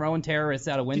like throwing terrorists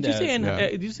out of windows.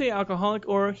 Did you say alcoholic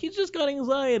or he's just got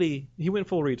anxiety? He went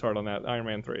full retard on that Iron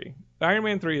Man 3. Iron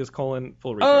Man 3 is full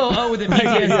retard. Oh, with the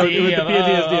PTSD. With the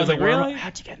PTSD. I was like, really?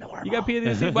 How'd you get in the wormhole? You got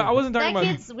PTSD? But I wasn't talking about...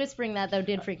 That kid's whispering that, though,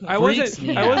 did freak me out.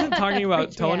 I wasn't talking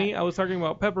about Tony. I was talking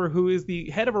about Pepper, who is the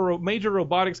head of a major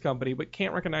robotics company, but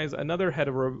can't recognize another head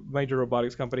of a major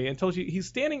robotics company until he's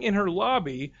standing in her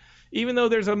lobby, even though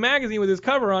there's a magazine with his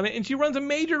cover on it, and she runs a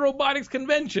major robotics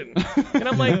convention. And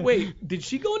I'm like, wait, did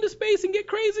she go into space and get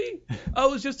crazy?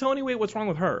 Oh, it's just Tony. Wait, what's wrong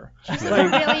with her? She's like, a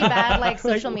really bad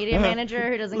social media manager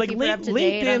who doesn't keep her up to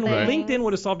date on things. LinkedIn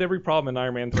would have solved every problem in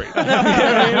Iron Man 3.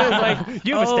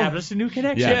 You've established a new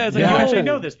connection. Yeah, it's like, you actually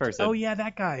know this person. Oh, yeah,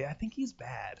 that guy. I think he's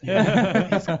bad. He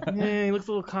looks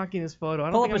a little cocky in his photo.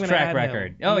 Pull up his track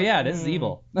record. Oh, yeah, this is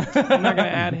evil. I'm not going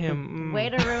to add him. Way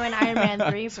to ruin Iron Man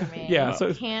 3 for me. Yeah,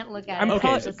 so can't look at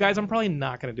it. Guys, I'm probably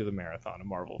not going to do the marathon of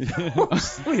Marvel.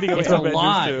 It's a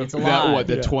lot. It's a lot.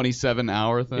 The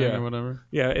 27-hour thing or whatever?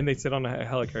 Yeah, and they sit on a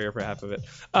helicarrier for half of it.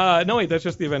 No, wait, that's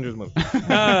just the Avengers movie.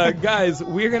 Guys,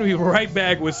 we're going to be right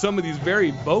back with some of these very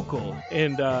vocal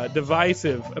and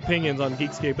divisive opinions on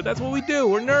Geekscape, but that's what we do.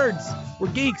 We're nerds. We're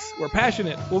geeks. We're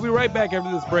passionate. We'll be right back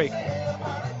after this break.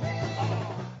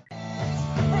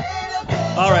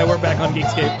 All right, we're back on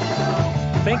Geekscape.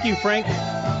 Thank you, Frank.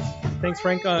 Thanks,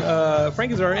 Frank.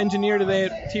 Frank is our engineer today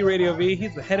at T-Radio V.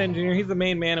 He's the head engineer. He's the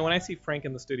main man. And when I see Frank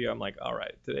in the studio, I'm like, all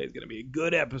right, today's going to be a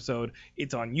good episode.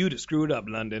 It's on you to screw it up,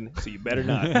 London, so you better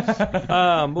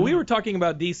not. But we were talking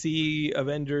about DC,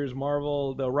 Avengers,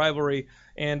 Marvel, the rivalry.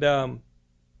 And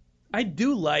I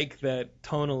do like that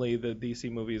tonally the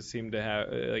DC movies seem to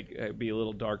have be a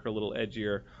little darker, a little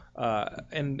edgier.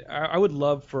 And I would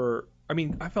love for... I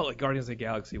mean, I felt like Guardians of the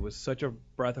Galaxy was such a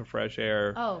breath of fresh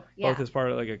air. Oh, yeah. Both as part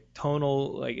of like a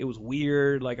tonal, like it was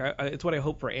weird. Like it's what I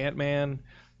hope for Ant-Man.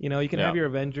 You know, you can have your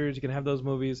Avengers, you can have those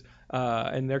movies,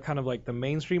 and they're kind of like the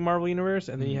mainstream Marvel universe,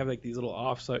 and then you have like these little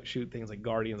offshoot things like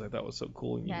Guardians. I thought was so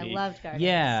cool and unique. I loved Guardians.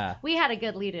 Yeah. We had a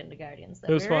good lead into Guardians, though.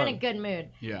 It was we were fun. in a good mood.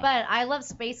 Yeah. But I love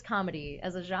space comedy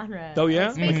as a genre. Oh yeah,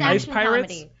 like space Ice action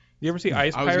Pirates. Comedy. You ever see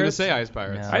Ice Pirates? I was gonna say Ice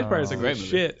Pirates. Ice Pirates is a great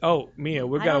shit. Oh, Mia,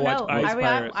 we've got to watch Ice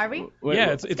Pirates. Are we?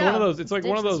 Yeah, it's one of those. It's like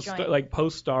one of those like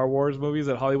post Star Wars movies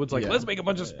that Hollywood's like, let's make a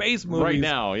bunch of space movies right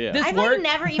now. Yeah, I've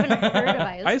never even heard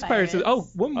of Ice Pirates.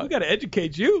 Woman, we got to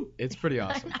educate you. It's pretty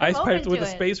awesome. Ice Pirates with the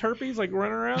space herpes like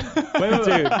running around.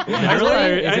 Dude,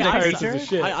 Ice Pirates is the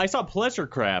shit. I saw Pleasure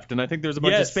Craft, and I think there's a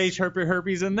bunch of space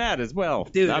herpes in that as well.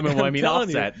 Dude, I mean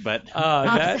Offset, but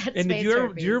that. And did you ever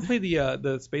play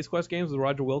the Space Quest games with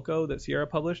Roger Wilco that Sierra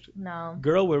published? No.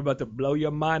 Girl, we're about to blow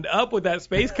your mind up with that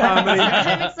space comedy.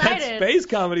 I'm excited. That space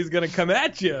comedy's gonna come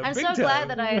at you. I'm so glad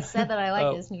that I said that I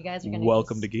like this, and you guys are gonna.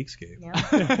 Welcome to Geekscape. Yeah.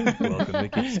 Welcome to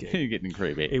Geekscape. You're getting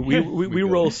creepy. Hey, we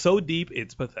roll so deep,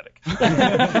 it's pathetic. One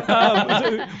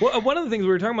of the things we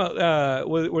were talking about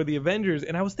were the Avengers,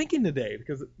 and I was thinking today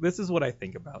because this is what I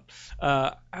think about.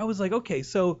 I was like, okay,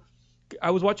 so.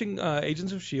 I was watching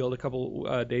Agents of S.H.I.E.L.D. a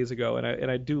couple days ago,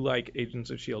 and I do like Agents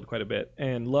of S.H.I.E.L.D. quite a bit,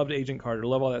 and loved Agent Carter,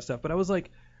 love all that stuff. But I was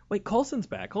like, wait, Coulson's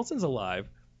back. Coulson's alive.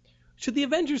 Should the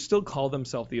Avengers still call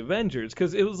themselves the Avengers?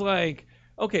 Because it was like,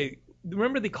 okay,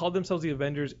 remember they called themselves the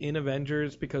Avengers in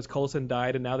Avengers because Coulson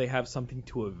died, and now they have something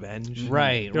to avenge?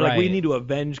 Right, They're like, we need to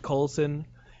avenge Coulson.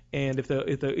 And if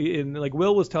like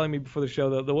Will was telling me before the show,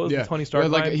 what was the Tony Stark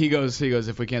line? He goes,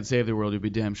 if we can't save the world, you'll be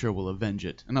damn sure we'll avenge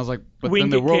it. And I was like, but then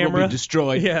the world will be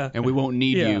destroyed, and we won't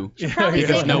need you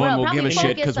because no one will give a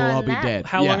shit because we'll all be dead.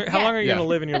 How long are you gonna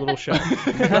live in your little shell?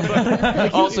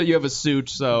 Also, you have a suit,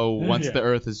 so once the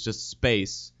Earth is just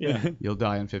space, you'll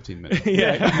die in 15 minutes.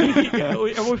 At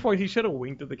which point he should have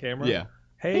winked at the camera. Yeah.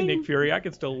 Hey, Nick Fury, I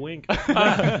can still wink.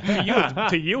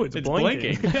 To you, it's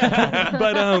blinking.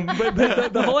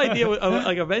 but the whole idea of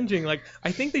like avenging, like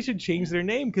I think they should change their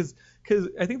name because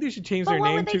I think they should change their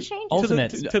name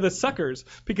to the Suckers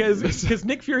because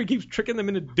Nick Fury keeps tricking them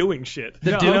into doing shit.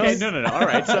 No. All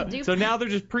right, so now they're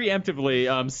just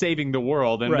preemptively saving the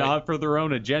world and not for their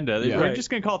own agenda. We're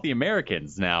just gonna call it the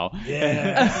Americans now.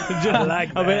 Yeah, just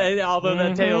like that. Although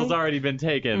that title's already been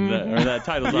taken, or that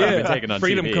title's already been taken on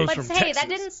Freedom TV. comes from Texas.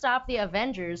 That didn't stop the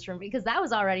Avengers because that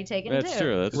was already taken too. That's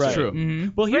true. That's right. true. Mm-hmm.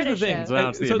 Well, here's British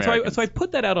the thing. So I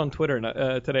put that out on Twitter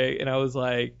today, and I was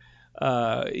like,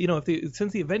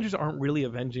 since the Avengers aren't really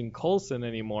avenging Coulson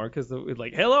anymore, because it's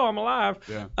like, hello, I'm alive.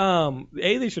 Yeah.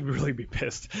 A, they should really be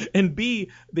pissed, and B,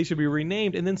 they should be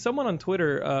renamed. And then someone on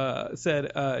Twitter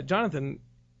said, Jonathan,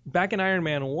 back in Iron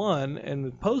Man 1 and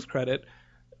the post credit,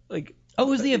 like. Oh, it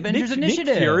was the Avengers Initiative.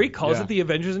 Nick Fury calls it the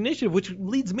Avengers Initiative, which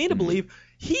leads me to believe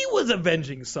he was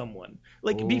avenging someone.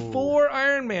 Like before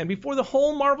Iron Man, before the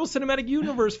whole Marvel Cinematic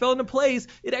Universe fell into place,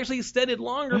 it actually extended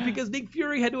longer because Nick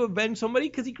Fury had to avenge somebody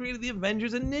because he created the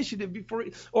Avengers Initiative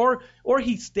before, or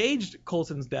he staged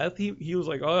Coulson's death. He was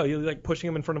like, he was like pushing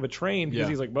him in front of a train because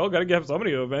he's like, well, gotta have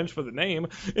somebody to avenge for the name,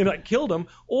 and like killed him.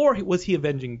 Or was he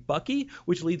avenging Bucky?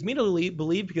 Which leads me to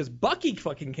believe, because Bucky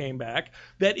fucking came back,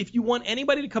 that if you want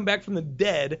anybody to come back from the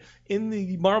dead in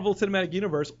the Marvel Cinematic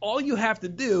Universe, all you have to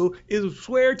do is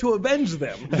swear to avenge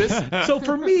them. So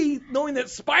for me, knowing that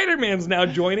Spider-Man's now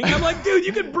joining, I'm like, dude,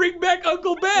 you can bring back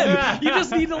Uncle Ben. You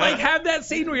just need to like have that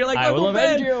scene where you're like, Uncle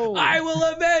Ben, I will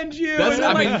avenge you. And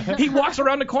then, he walks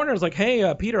around the corner and is like,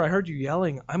 hey, Peter, I heard you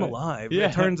yelling, I'm alive. Yeah.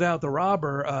 It turns out the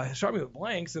robber shot me with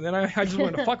blanks, and then I just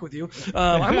wanted to fuck with you.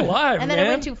 I'm alive, and then it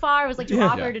went too far. It was like too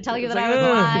awkward to tell you that I was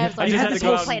alive. So I had this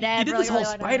whole you did this whole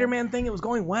Spider-Man thing. It was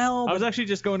going well. I was actually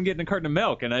just going to get in a carton of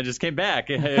milk, and I just came back.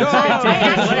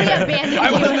 I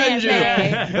will avenge you.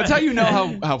 That's how you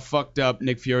know how fucked up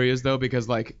Nick Fury is, though, because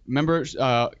like, remember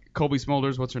Colby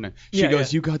Smulders, what's her name? She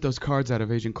goes, you got those cards out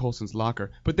of Agent Coulson's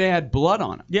locker, but they had blood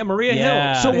on them. Yeah, Maria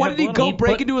Hill. So what did he go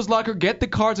break into his locker, get the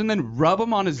cards, and then rub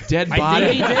them on his dead body? I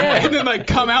think he did. And then like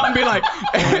come out and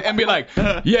be like,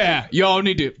 yeah, y'all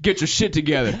need to get your shit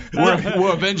together.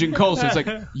 We're avenging Coulson. It's like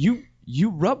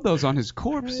you rubbed those on his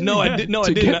corpse. No, I did. No,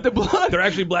 I didn't. Get the blood. They're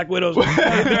actually Black Widows.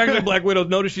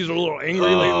 Notice she's a little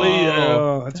angry lately.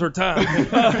 It's her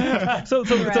time. So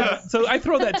I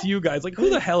throw that to you guys. Like, who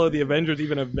the hell are the Avengers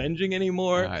even avenging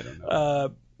anymore? I don't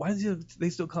know. Why do they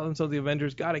still call themselves the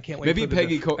Avengers? God, I can't wait. Maybe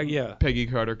Peggy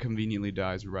Carter conveniently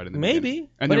dies right in the beginning. Maybe.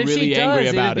 And but they're if really she angry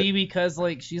does, about it'd be because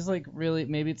like she's like really,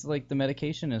 maybe it's like the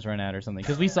medication has run out or something.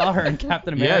 Because we saw her in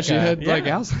Captain America. Yeah, she had like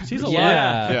Alzheimer's. She's alive.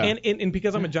 Yeah. And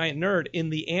because I'm a giant nerd, in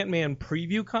the Ant-Man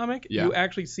preview comic, you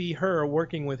actually see her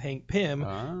working with Hank Pym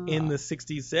in the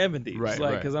 60s, 70s.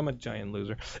 Right. Because I'm a giant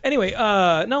loser. Anyway,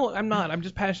 no, I'm not. I'm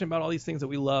just passionate about all these things that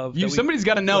we love. Somebody's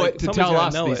got to know it to tell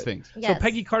us these things. Yes. So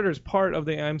Peggy Carter is part of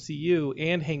the MCU,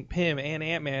 and Hank Pym and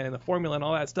Ant-Man and the formula and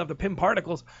all that stuff, the Pym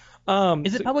particles.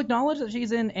 Is it public knowledge that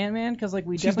she's in Ant-Man? Because like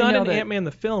she's not in Ant-Man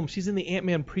the film. She's in the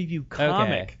Ant-Man preview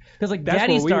comic. Because like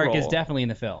Daddy Stark is definitely in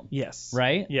the film. Yes.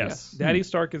 Right? Yes. Daddy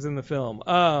Stark is in the film.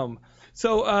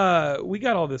 So we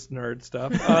got all this nerd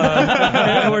stuff.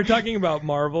 And we're talking about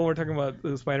Marvel. We're talking about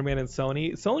Spider-Man and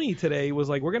Sony. Sony today was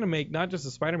like, we're going to make not just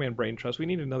a Spider-Man brain trust. We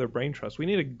need another brain trust. We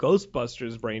need a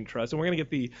Ghostbusters brain trust. And we're going to get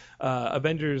the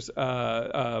Avengers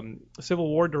Civil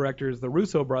War directors, the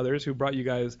Russo brothers, who brought you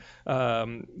guys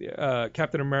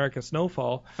Captain America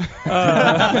Snowfall.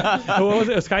 What was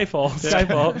it?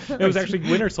 Skyfall. It was actually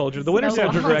Winter Soldier. The Winter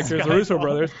Soldier directors, the Russo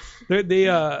brothers,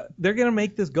 they're going to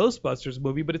make this Ghostbusters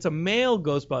movie, but it's a male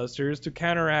Ghostbusters to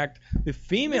counteract the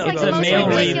female Ghostbusters. It's a male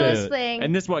reboot.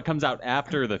 And this what comes out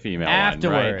after the female Afterwards.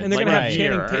 one, right? And they're going to have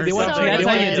Channing Tatum. That's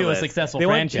how you do a successful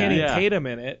franchise. They want Channing Tatum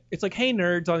in it. It's like, hey,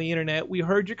 nerds on the internet, we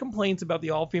heard your complaints about the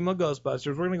all-female Ghostbusters.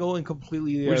 We're going to go in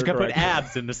completely We're just going to put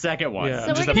abs in the second one. Yeah.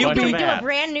 So we're going to do a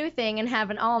brand new thing and have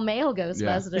an all-male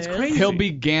Ghostbusters. It's crazy. He'll be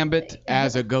Gambit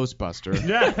as a Ghostbuster.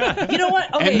 You know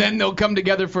what? Okay. And then they'll come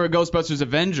together for a Ghostbusters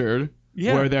Avenger,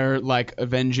 where they're like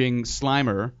avenging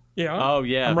Slimer. Yeah. Oh,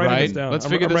 yeah. I'm writing this down. Let's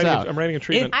figure this out. I'm writing a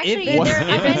treatment. Actually, they're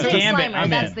avenging Slimer.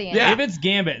 That's the end. Yeah. If it's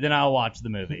Gambit, then I'll watch the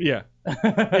movie. Yeah.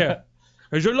 Yeah.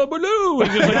 Je la baloo,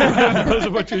 and just like throws a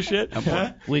bunch of shit.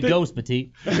 We ghost,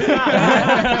 Petit. So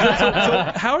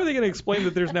how are they going to explain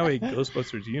that there's now a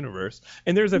Ghostbusters universe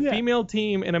and there's a female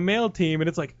team and a male team, and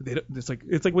it's like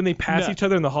when they pass each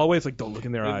other in the hallway, it's like don't look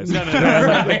in their eyes. No.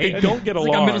 Like, they don't get along.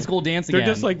 It's like a middle school dance again. They're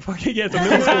just like fucking it's a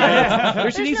middle school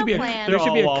dance. There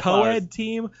should be a co-ed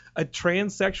team, a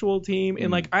transsexual team,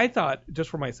 and like I thought just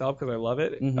for myself because I love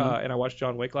it, and I watched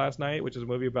John Wick last night, which is a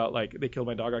movie about like they killed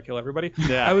my dog, I kill everybody.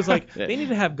 Yeah. I was like, they need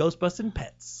to have Ghostbusting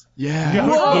pets. Yeah.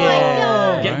 Whoa.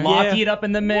 Yeah. Get Lockheed up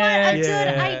in the mix. What a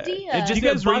good idea. It just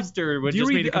gets Buster would just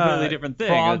mean a completely different thing.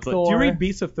 Frog Thor. Do you read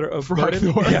Beasts of Burden? Do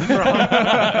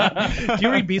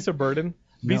you read Beasts of Burden?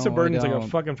 Beasts of Burden is like a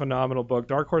fucking phenomenal book.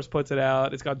 Dark Horse puts it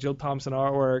out. It's got Jill Thompson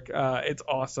artwork. It's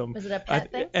awesome. Is it a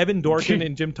pet thing? Evan Dorkin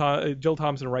and Jill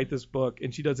Thompson write this book,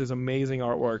 and she does this amazing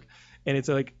artwork. And it's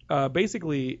like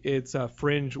basically it's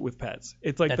Fringe with pets.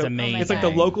 It's like amazing. It's like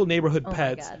the local neighborhood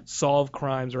pets solve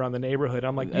crimes around the neighborhood.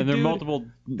 I'm like, and there are multiple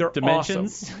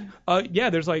dimensions. Awesome.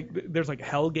 Yeah, there's like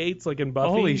hell gates like in Buffy.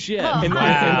 Holy shit! And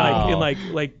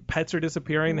like pets are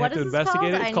disappearing. They have to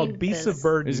investigate it. It's called Beasts of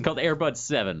Burden. It's called Airbud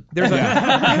 7. There's like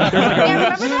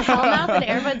remember the Hellmouth in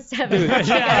Airbud 7?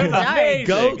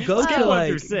 Dude, go to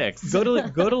like 6. Go to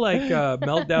like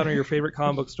Meltdown or your favorite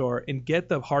comic book store and get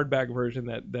the hardback version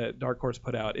that Dark Horse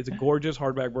put out. It's a gorgeous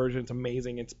hardback version. It's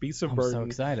amazing. It's Beasts of Burden. I'm so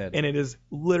excited. And it is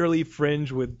literally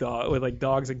Fringe with like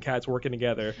dogs and cats working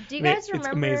together. Do you guys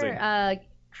remember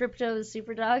Crypto the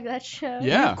Superdog, that show?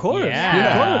 Yeah, of course. Yeah.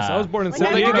 Of course. I was born in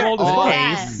San Diego.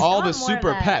 All the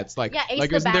super pets. Like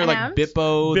isn't there like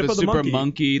Bippo the super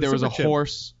monkey? There was a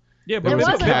horse. Yeah, but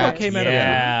Bippo came out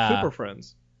of Super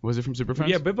Friends. Was it from Super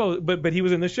Friends? Yeah, Bippo, but he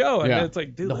was in the show, and it's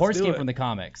like, dude, the horse came from the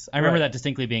comics. I remember that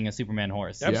distinctly being a Superman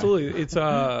horse. Absolutely, it's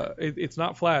it's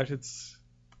not Flash. It's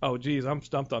geez, I'm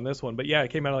stumped on this one, but yeah, it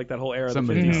came out of like that whole era, the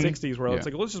 50s, 60s, where it's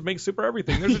like, let's just make super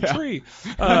everything. There's a tree,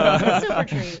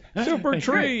 super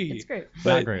tree. It's great.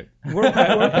 But we're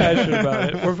passionate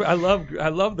about it. I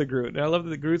love the Groot, and I love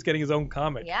that the Groot's getting his own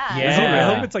comic. Yeah. I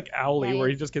hope it's like Owly, where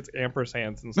he just gets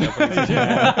ampersands and stuff.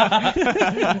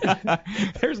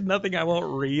 There's nothing I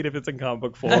won't read if it's in comic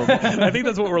book form. I think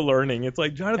that's what we're learning. It's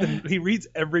like Jonathan, he reads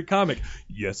every comic.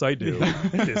 Yes, I do.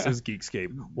 This is Geekscape.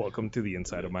 Welcome to the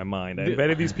inside of my mind. I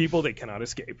invented these people, they cannot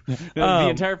escape. The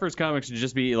entire first comic should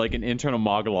just be like an internal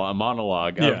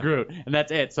monologue of Groot, and that's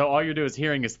it. So all you're doing is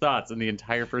hearing his thoughts, and the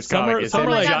entire first comic is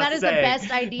that is the best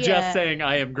idea. Just saying,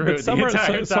 I am Groot. Some are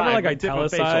like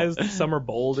italicized, some are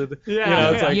bolded.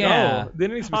 It's like, there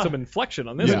needs to be some inflection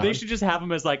on this. They should just have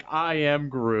him as like, I am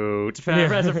Groot, for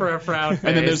a frown face.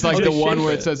 And then there's like the one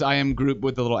where it says, I am Groot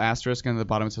with the little asterisk, and at the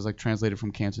bottom it says like translated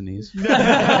from Cantonese.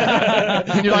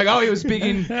 And you're like, he was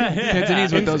speaking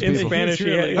Cantonese with those people. In Spanish,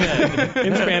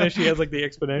 in Spanish, he has like the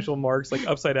exponential marks like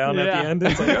upside down at the end.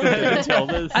 It's like, I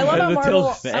love how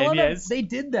Marvel. I love how they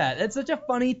did that. It's such a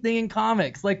funny thing in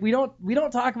comics. Like we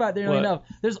don't talk about it nearly enough.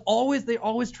 They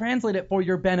always translate it for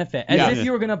your benefit, as if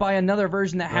you were gonna buy another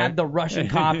version that had the Russian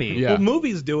copy. Well,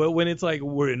 movies do it when it's like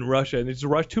we're in Russia and it's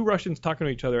two Russians talking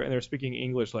to each other and they're speaking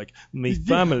English like my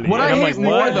family. What I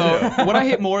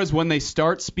hate more is when they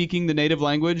start speaking the native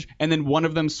language and then one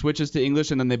of them switches to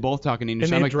English and then they both talk in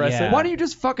English. And they address it. Why don't you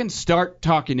just fucking start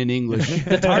talking in English?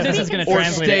 The TARDIS is going to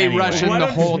translate or stay Russian the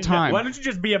whole time. Why don't you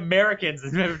just be Americans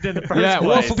in the first place? Yeah,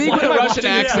 we'll speak with a Russian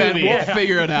accent. We'll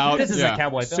figure it out. This is a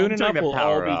cowboy film. Soon enough, we'll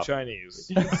all be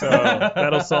Chinese. So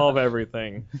that'll solve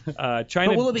everything.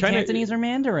 China. But will it be Cantonese or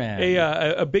Mandarin?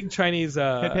 A big Chinese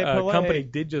company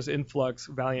did just influx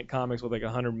Valiant Comics with like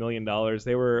 $100 million.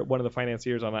 They were one of the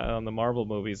financiers on the Marvel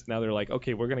movies. Now they're like,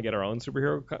 okay, we're going to get our own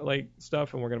superhero like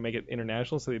stuff and we're going to make it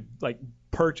international. So they like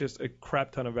purchased a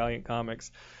crap ton of Valiant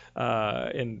Comics,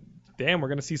 and damn, we're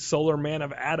gonna see Solar Man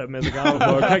of Adam as a comic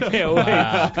book. I can't wait.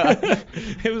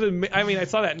 It was. I mean, I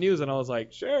saw that news and I was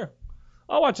like, sure,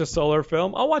 I'll watch a Solar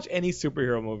film. I'll watch any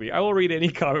superhero movie. I will read any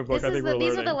comic book.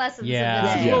 These are the lessons.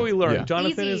 This is what we learned. Yeah.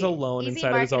 Jonathan is alone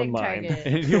inside of his own mind.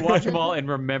 And you watch them all and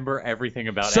remember everything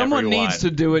about someone needs to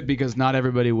do it because not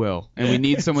everybody will, and we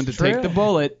need someone to take the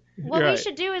bullet. What we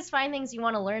should do is find things you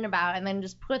want to learn about and then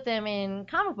just put them in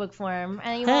comic book form,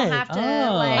 and you won't have to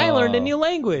I learned a new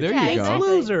language. There you go.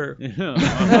 Loser.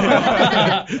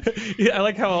 I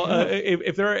like how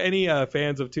if there are any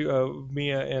fans of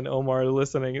Mia and Omar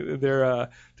listening, they're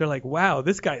like, wow,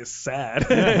 this guy is sad.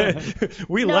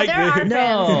 We like this. Our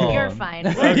fans. You're fine.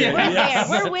 We're there.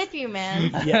 We're with you, man.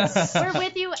 Yes. We're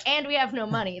with you, and we have no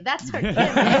money. That's our gimmick.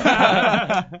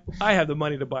 I have the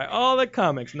money to buy all the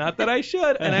comics. Not that I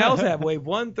should. And I also have wave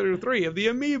 1 through 3 of the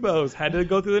Amiibos. Had to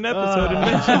go through an episode and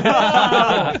mention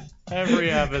it.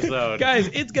 Every episode. Guys,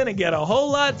 it's going to get a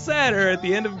whole lot sadder at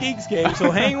the end of Geekscape,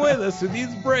 so hang with us through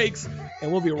these breaks,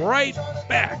 and we'll be right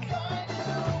back.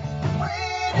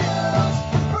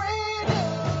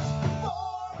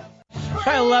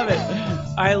 I love it.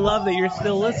 I love that you're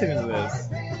still listening to this.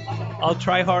 I'll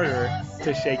try harder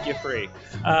to shake you free.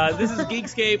 This is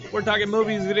Geekscape. We're talking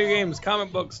movies, video games,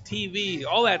 comic books, TV,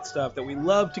 all that stuff that we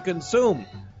love to consume.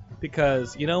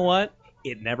 Because, you know what?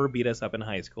 It never beat us up in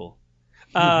high school.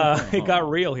 It got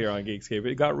real here on Geekscape.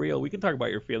 It got real. We can talk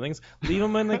about your feelings. Leave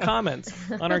them in the comments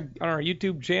on our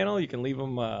YouTube channel. You can leave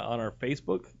them on our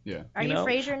Facebook. Yeah. Are you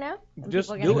Frasier now? Just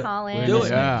do it. Call in. Do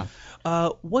it. Yeah.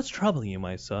 What's troubling you,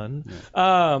 my son?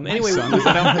 Yeah. Anyway, son? Is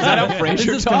that how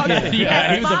Frasier talks?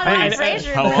 Yeah, he was a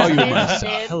Frasier. How are you, my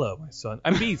son? Hello, my son.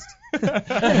 I'm Beast.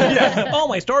 Yeah. Oh,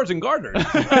 my stars and garters.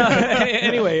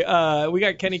 Anyway, we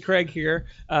got Kenny Craig here,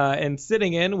 and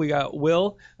sitting in, we got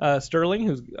Will Sterling,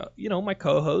 who's my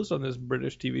co-host on this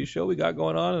British TV show we got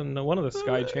going on one of the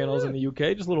Sky channels in the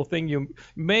UK. Just a little thing you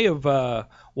may have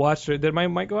watched. Did my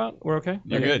mic go out? We're okay?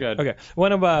 You're good. Okay.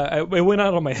 It went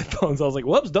out on my headphones. I was like,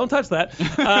 whoops, don't touch that.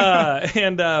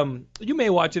 And you may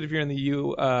watch it if you're in the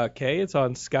UK. It's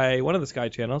on Sky, one of the Sky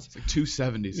channels. It's like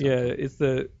 270 something. Yeah, it's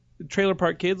the Trailer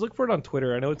Park Kids. Look for it on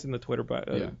Twitter. I know it's in the Twitter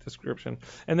description.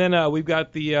 And then we've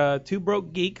got the Two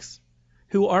Broke Geeks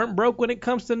who aren't broke when it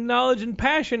comes to knowledge and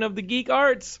passion of the geek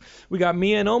arts. We got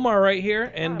Mia and Omar right here,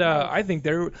 and I think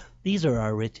these are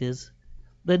our riches.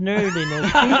 The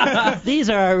nerdiness.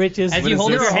 These are our riches. As you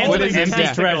hold your hands with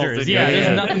empty treasures. Yeah,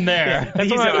 there's nothing there.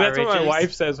 That's what my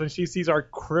wife says when she sees our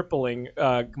crippling,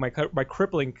 my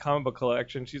crippling comic book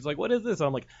collection. She's like, "What is this?" And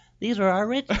I'm like, "These are our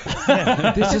riches.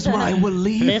 This is what I will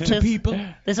leave to people.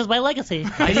 This is my legacy."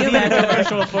 I see that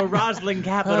commercial for Rosling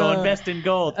Capital. Invest in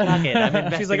gold. Fuck it. I'm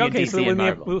investing. She's like, "Okay, so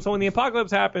when the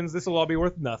apocalypse happens, this will all be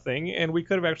worth nothing, and we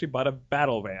could have actually bought a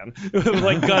battle van with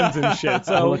like guns and shit."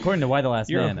 So, well, according to Why the Last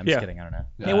Man, I'm just kidding. I don't know.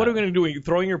 Hey, what are we gonna do? Are you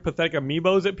throwing your pathetic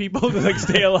amiibos at people to like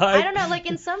stay alive? I don't know. Like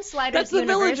in some Sliders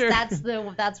universe,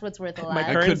 that's what's worth a lot.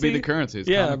 It could be the currency.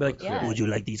 Yeah, I'd be like, would you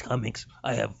like these comics?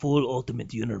 I have full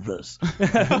ultimate universe.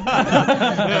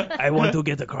 I want to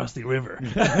get across the river.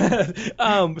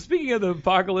 Speaking of the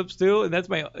apocalypse too, and that's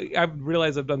I've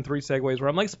realized I've done 3 segues where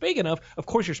I'm like, speaking of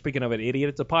course you're speaking of it, idiot.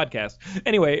 It's a podcast.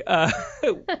 Anyway,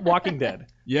 Walking Dead.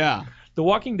 Yeah. The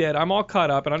Walking Dead, I'm all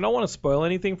caught up, and I don't want to spoil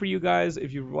anything for you guys.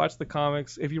 If you've watched the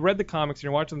comics, if you read the comics and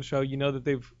you're watching the show, you know that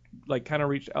they've like kind of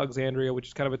reached Alexandria, which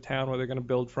is kind of a town where they're going to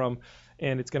build from,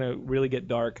 and it's going to really get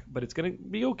dark, but it's going to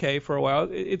be okay for a while.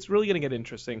 It's really going to get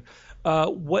interesting.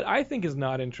 What I think is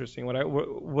not interesting,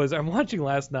 I'm watching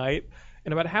last night,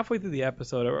 and about halfway through the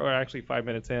episode, or actually 5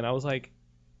 minutes in, I was like,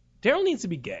 Daryl needs to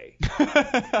be gay.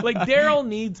 Like, Daryl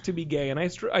needs to be gay, and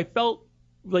I felt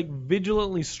like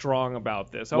vigilantly strong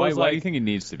about this. Why do you think he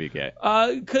needs to be gay?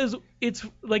 Because it's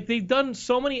like they've done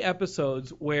so many episodes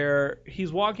where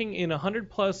he's walking in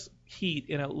 100+ heat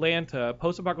in Atlanta,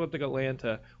 post-apocalyptic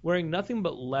Atlanta, wearing nothing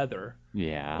but leather.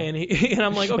 Yeah. And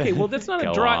I'm like, okay, well that's not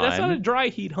a dry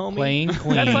heat, homie. Plain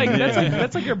clean.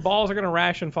 That's like your balls are gonna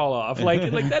rash and fall off. Like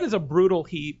that is a brutal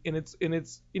heat, and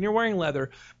you're wearing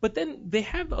leather. But then they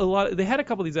had a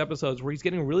couple of these episodes where he's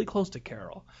getting really close to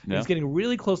Carol. Yeah. He's getting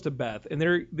really close to Beth, and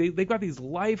they've got these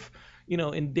life,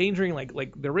 endangering,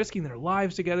 like they're risking their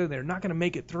lives together. They're not gonna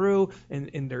make it through,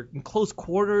 and they're in close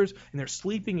quarters, and they're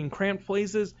sleeping in cramped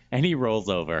places. And he rolls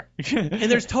over.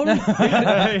 And there's totally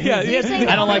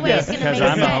I don't like this because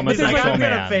I'm a homosexual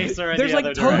man. There's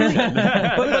like totally,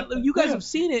 but you guys have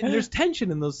seen it, and there's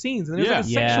tension in those scenes, and there's like a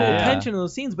sexual tension in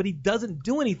those scenes, but he doesn't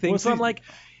do anything. So I'm like,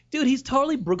 dude, he's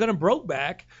totally gonna broke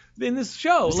back in this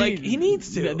show. He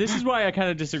needs to. This is why I kind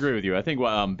of disagree with you. I think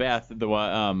Beth,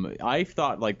 I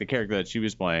thought like the character that she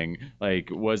was playing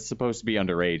was supposed to be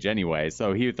underage anyway,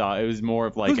 so he thought it was more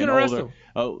of like Who's an older.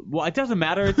 Well, it doesn't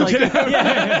matter. It's like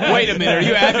Wait a minute, are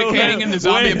you advocating in the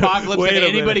zombie apocalypse that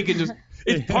anybody can just?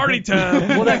 It's party time.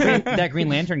 Well, that Green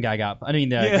Lantern guy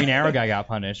Green Arrow guy got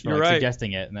punished for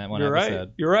suggesting it in that one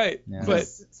episode. You're right. Yeah. But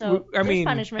so I mean,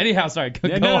 punishment. Anyhow, sorry. Go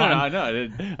on. No.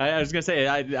 I was gonna say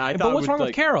I thought. But what's wrong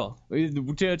with Carol?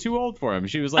 Too old for him.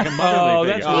 She was like a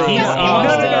motherly figure. That's rude.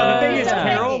 No. The thing is,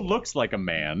 Carol looks like a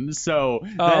man, so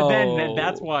then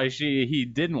that's why he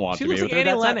didn't want to be with her. She looks like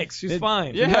Annie Lennox. She's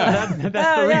fine. Yeah, that's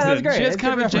the reason. That's great. She has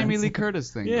kind of a Jamie Lee Curtis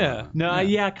thing. Yeah.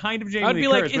 Kind of Jamie Lee Curtis. I'd be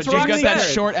like, it's she's got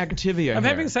that short Activia. I'm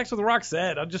having sex with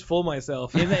Roxette. I'll just fool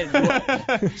myself.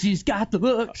 She's got the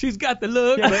look. She's got the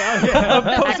look.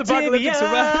 Post-apocalyptic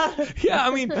survival. Yeah, I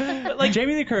mean, like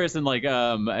Jamie Lee Curtis and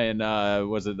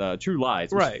was it True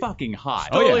Lies? Was fucking hot.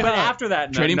 Totally but hot. after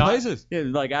that, Trading Places. Yeah,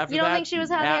 after that. You don't think she was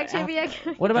having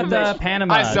Activia? What about the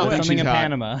Panama? I still think something she's in hot.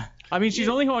 Panama. I mean, she's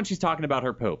only hot when she's talking about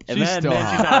her poop, and she's then still she's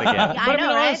hot again. I know,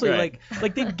 right? Honestly,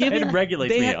 like they've given. It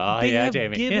regulates me.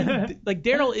 Jamie. Like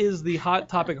Daryl is the hot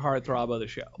topic heartthrob of the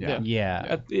show.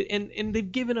 Yeah. And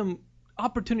they've given him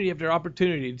opportunity after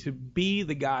opportunity to be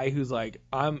the guy who's like,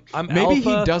 I'm maybe alpha,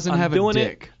 he doesn't I'm have doing a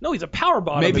dick. It. No, he's a power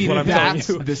bottom. Maybe is what that's I'm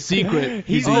telling you. the secret.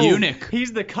 He's a eunuch.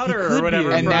 He's the cutter or whatever.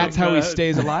 And that's how he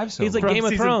stays alive. So he's like from Game of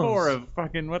season Thrones. 4 of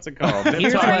fucking what's it called?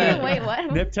 Wait,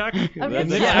 what? Nip Tuck? Yeah, I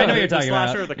know what you're talking about.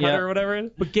 Slasher, the cutter or whatever it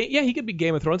is. But he could be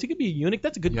Game of Thrones. He could be a eunuch.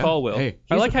 That's a good call, Will. Hey,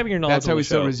 I like having your knowledge. That's how on the he's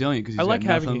so show. resilient because he's I like got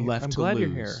having nothing you. left I'm to glad lose.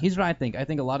 you're here. He's what I think. I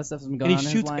think a lot of stuff has been going And on he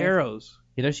in his shoots life. arrows.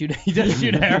 He does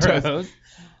shoot arrows.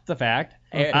 It's a fact.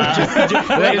 That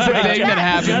is a thing that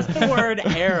happens. Just the word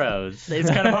arrows. It's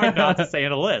kind of hard not to say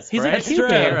in a list. He's right?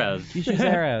 extra. Arrows. He shoots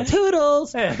arrows.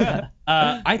 Toodles. Here's the thing.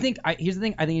 I think he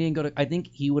didn't go to. I think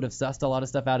he would have sussed a lot of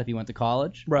stuff out if he went to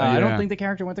college. Right. I Yeah. don't think the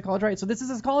character went to college, right? So this is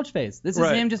his college phase. This is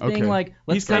Right. him just being Okay. like,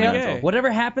 let's He's kinda kinda- gay.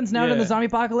 whatever happens now to the zombie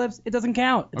apocalypse, it doesn't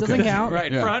count. It doesn't count.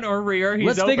 Right, Yeah. front or rear, he's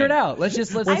Let's figure it open. out. Let's I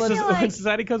feel like- When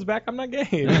society comes back, I'm not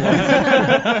gay.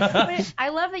 But I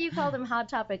love that you called him Hot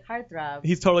Topic Heartthrob.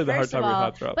 He's totally the First hot of all,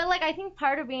 topic heartthrob. But like, I think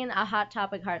part of being a Hot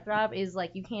Topic Heartthrob is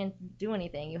like you can't do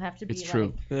anything. You have to be It's like,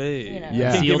 true. Hey. you know.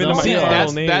 Yeah. Can't Seal give in to don't my seal.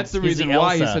 carnal needs. That's the He's the reason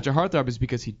why he's Elsa. such a heartthrob is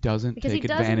because he doesn't because he take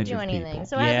doesn't advantage do of anything. people.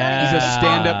 So it has Yeah. nothing He's to a do-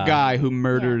 stand-up guy who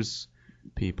murders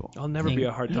people. I'll never be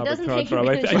a hard topic doesn't take heartthrob.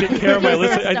 I advantage take of care of my people.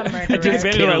 listeners. He's just a I murderer. take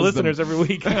advantage of my Kills listeners them. every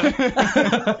week.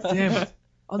 Damn it.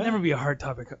 I'll never be a hard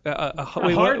topic.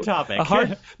 Hard topic. A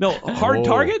hard Whoa.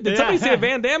 target? Did somebody say a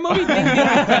Van Damme movie? Ding, ding.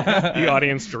 The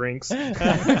audience drinks. When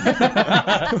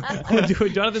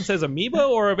Jonathan says amoeba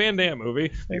or a Van Damme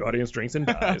movie, the audience drinks and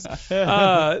dies.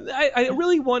 I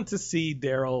really want to see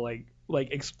Daryl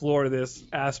like explore this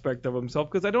aspect of himself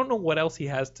because I don't know what else he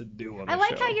has to do on the I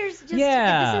like show. how you're just.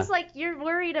 Yeah. This is like you're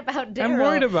worried about Daryl. I'm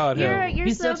worried about him. You're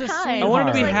He's so such a kind. I want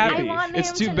him to be Like, happy. I want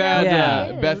It's him too to bad know Yeah.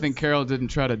 who he Beth is. and Carol didn't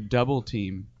try to double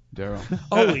team Daryl.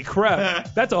 Holy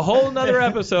crap. That's a whole nother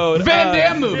episode. Van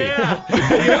Damme movie.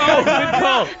 Oh, good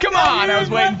call. Come on, I was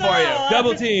waiting for you.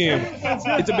 Double team.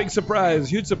 It's a big surprise.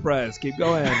 Huge surprise. Keep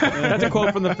going. That's a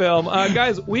quote from the film.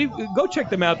 Guys, go check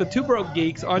them out. The Two Broke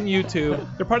Geeks on YouTube.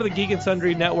 They're part of the Geek and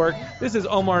Sundry Network. This is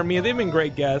Omar and Mia. They've been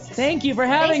great guests. Thank you for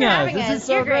Thanks having for us. having This us. is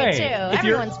so You're great too. If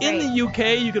you're Everyone's in great.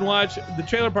 the UK, you can watch the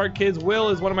Trailer Park Kids.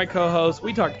 Will is one of my co-hosts.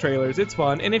 We talk trailers. It's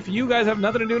fun. And if you guys have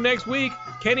nothing to do next week,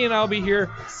 Kenny and I will be here.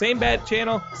 Same bad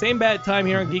channel, same bad time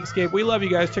here on Geekscape. We love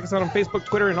you guys. Check us out on Facebook,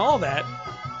 Twitter, and all that.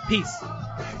 Peace.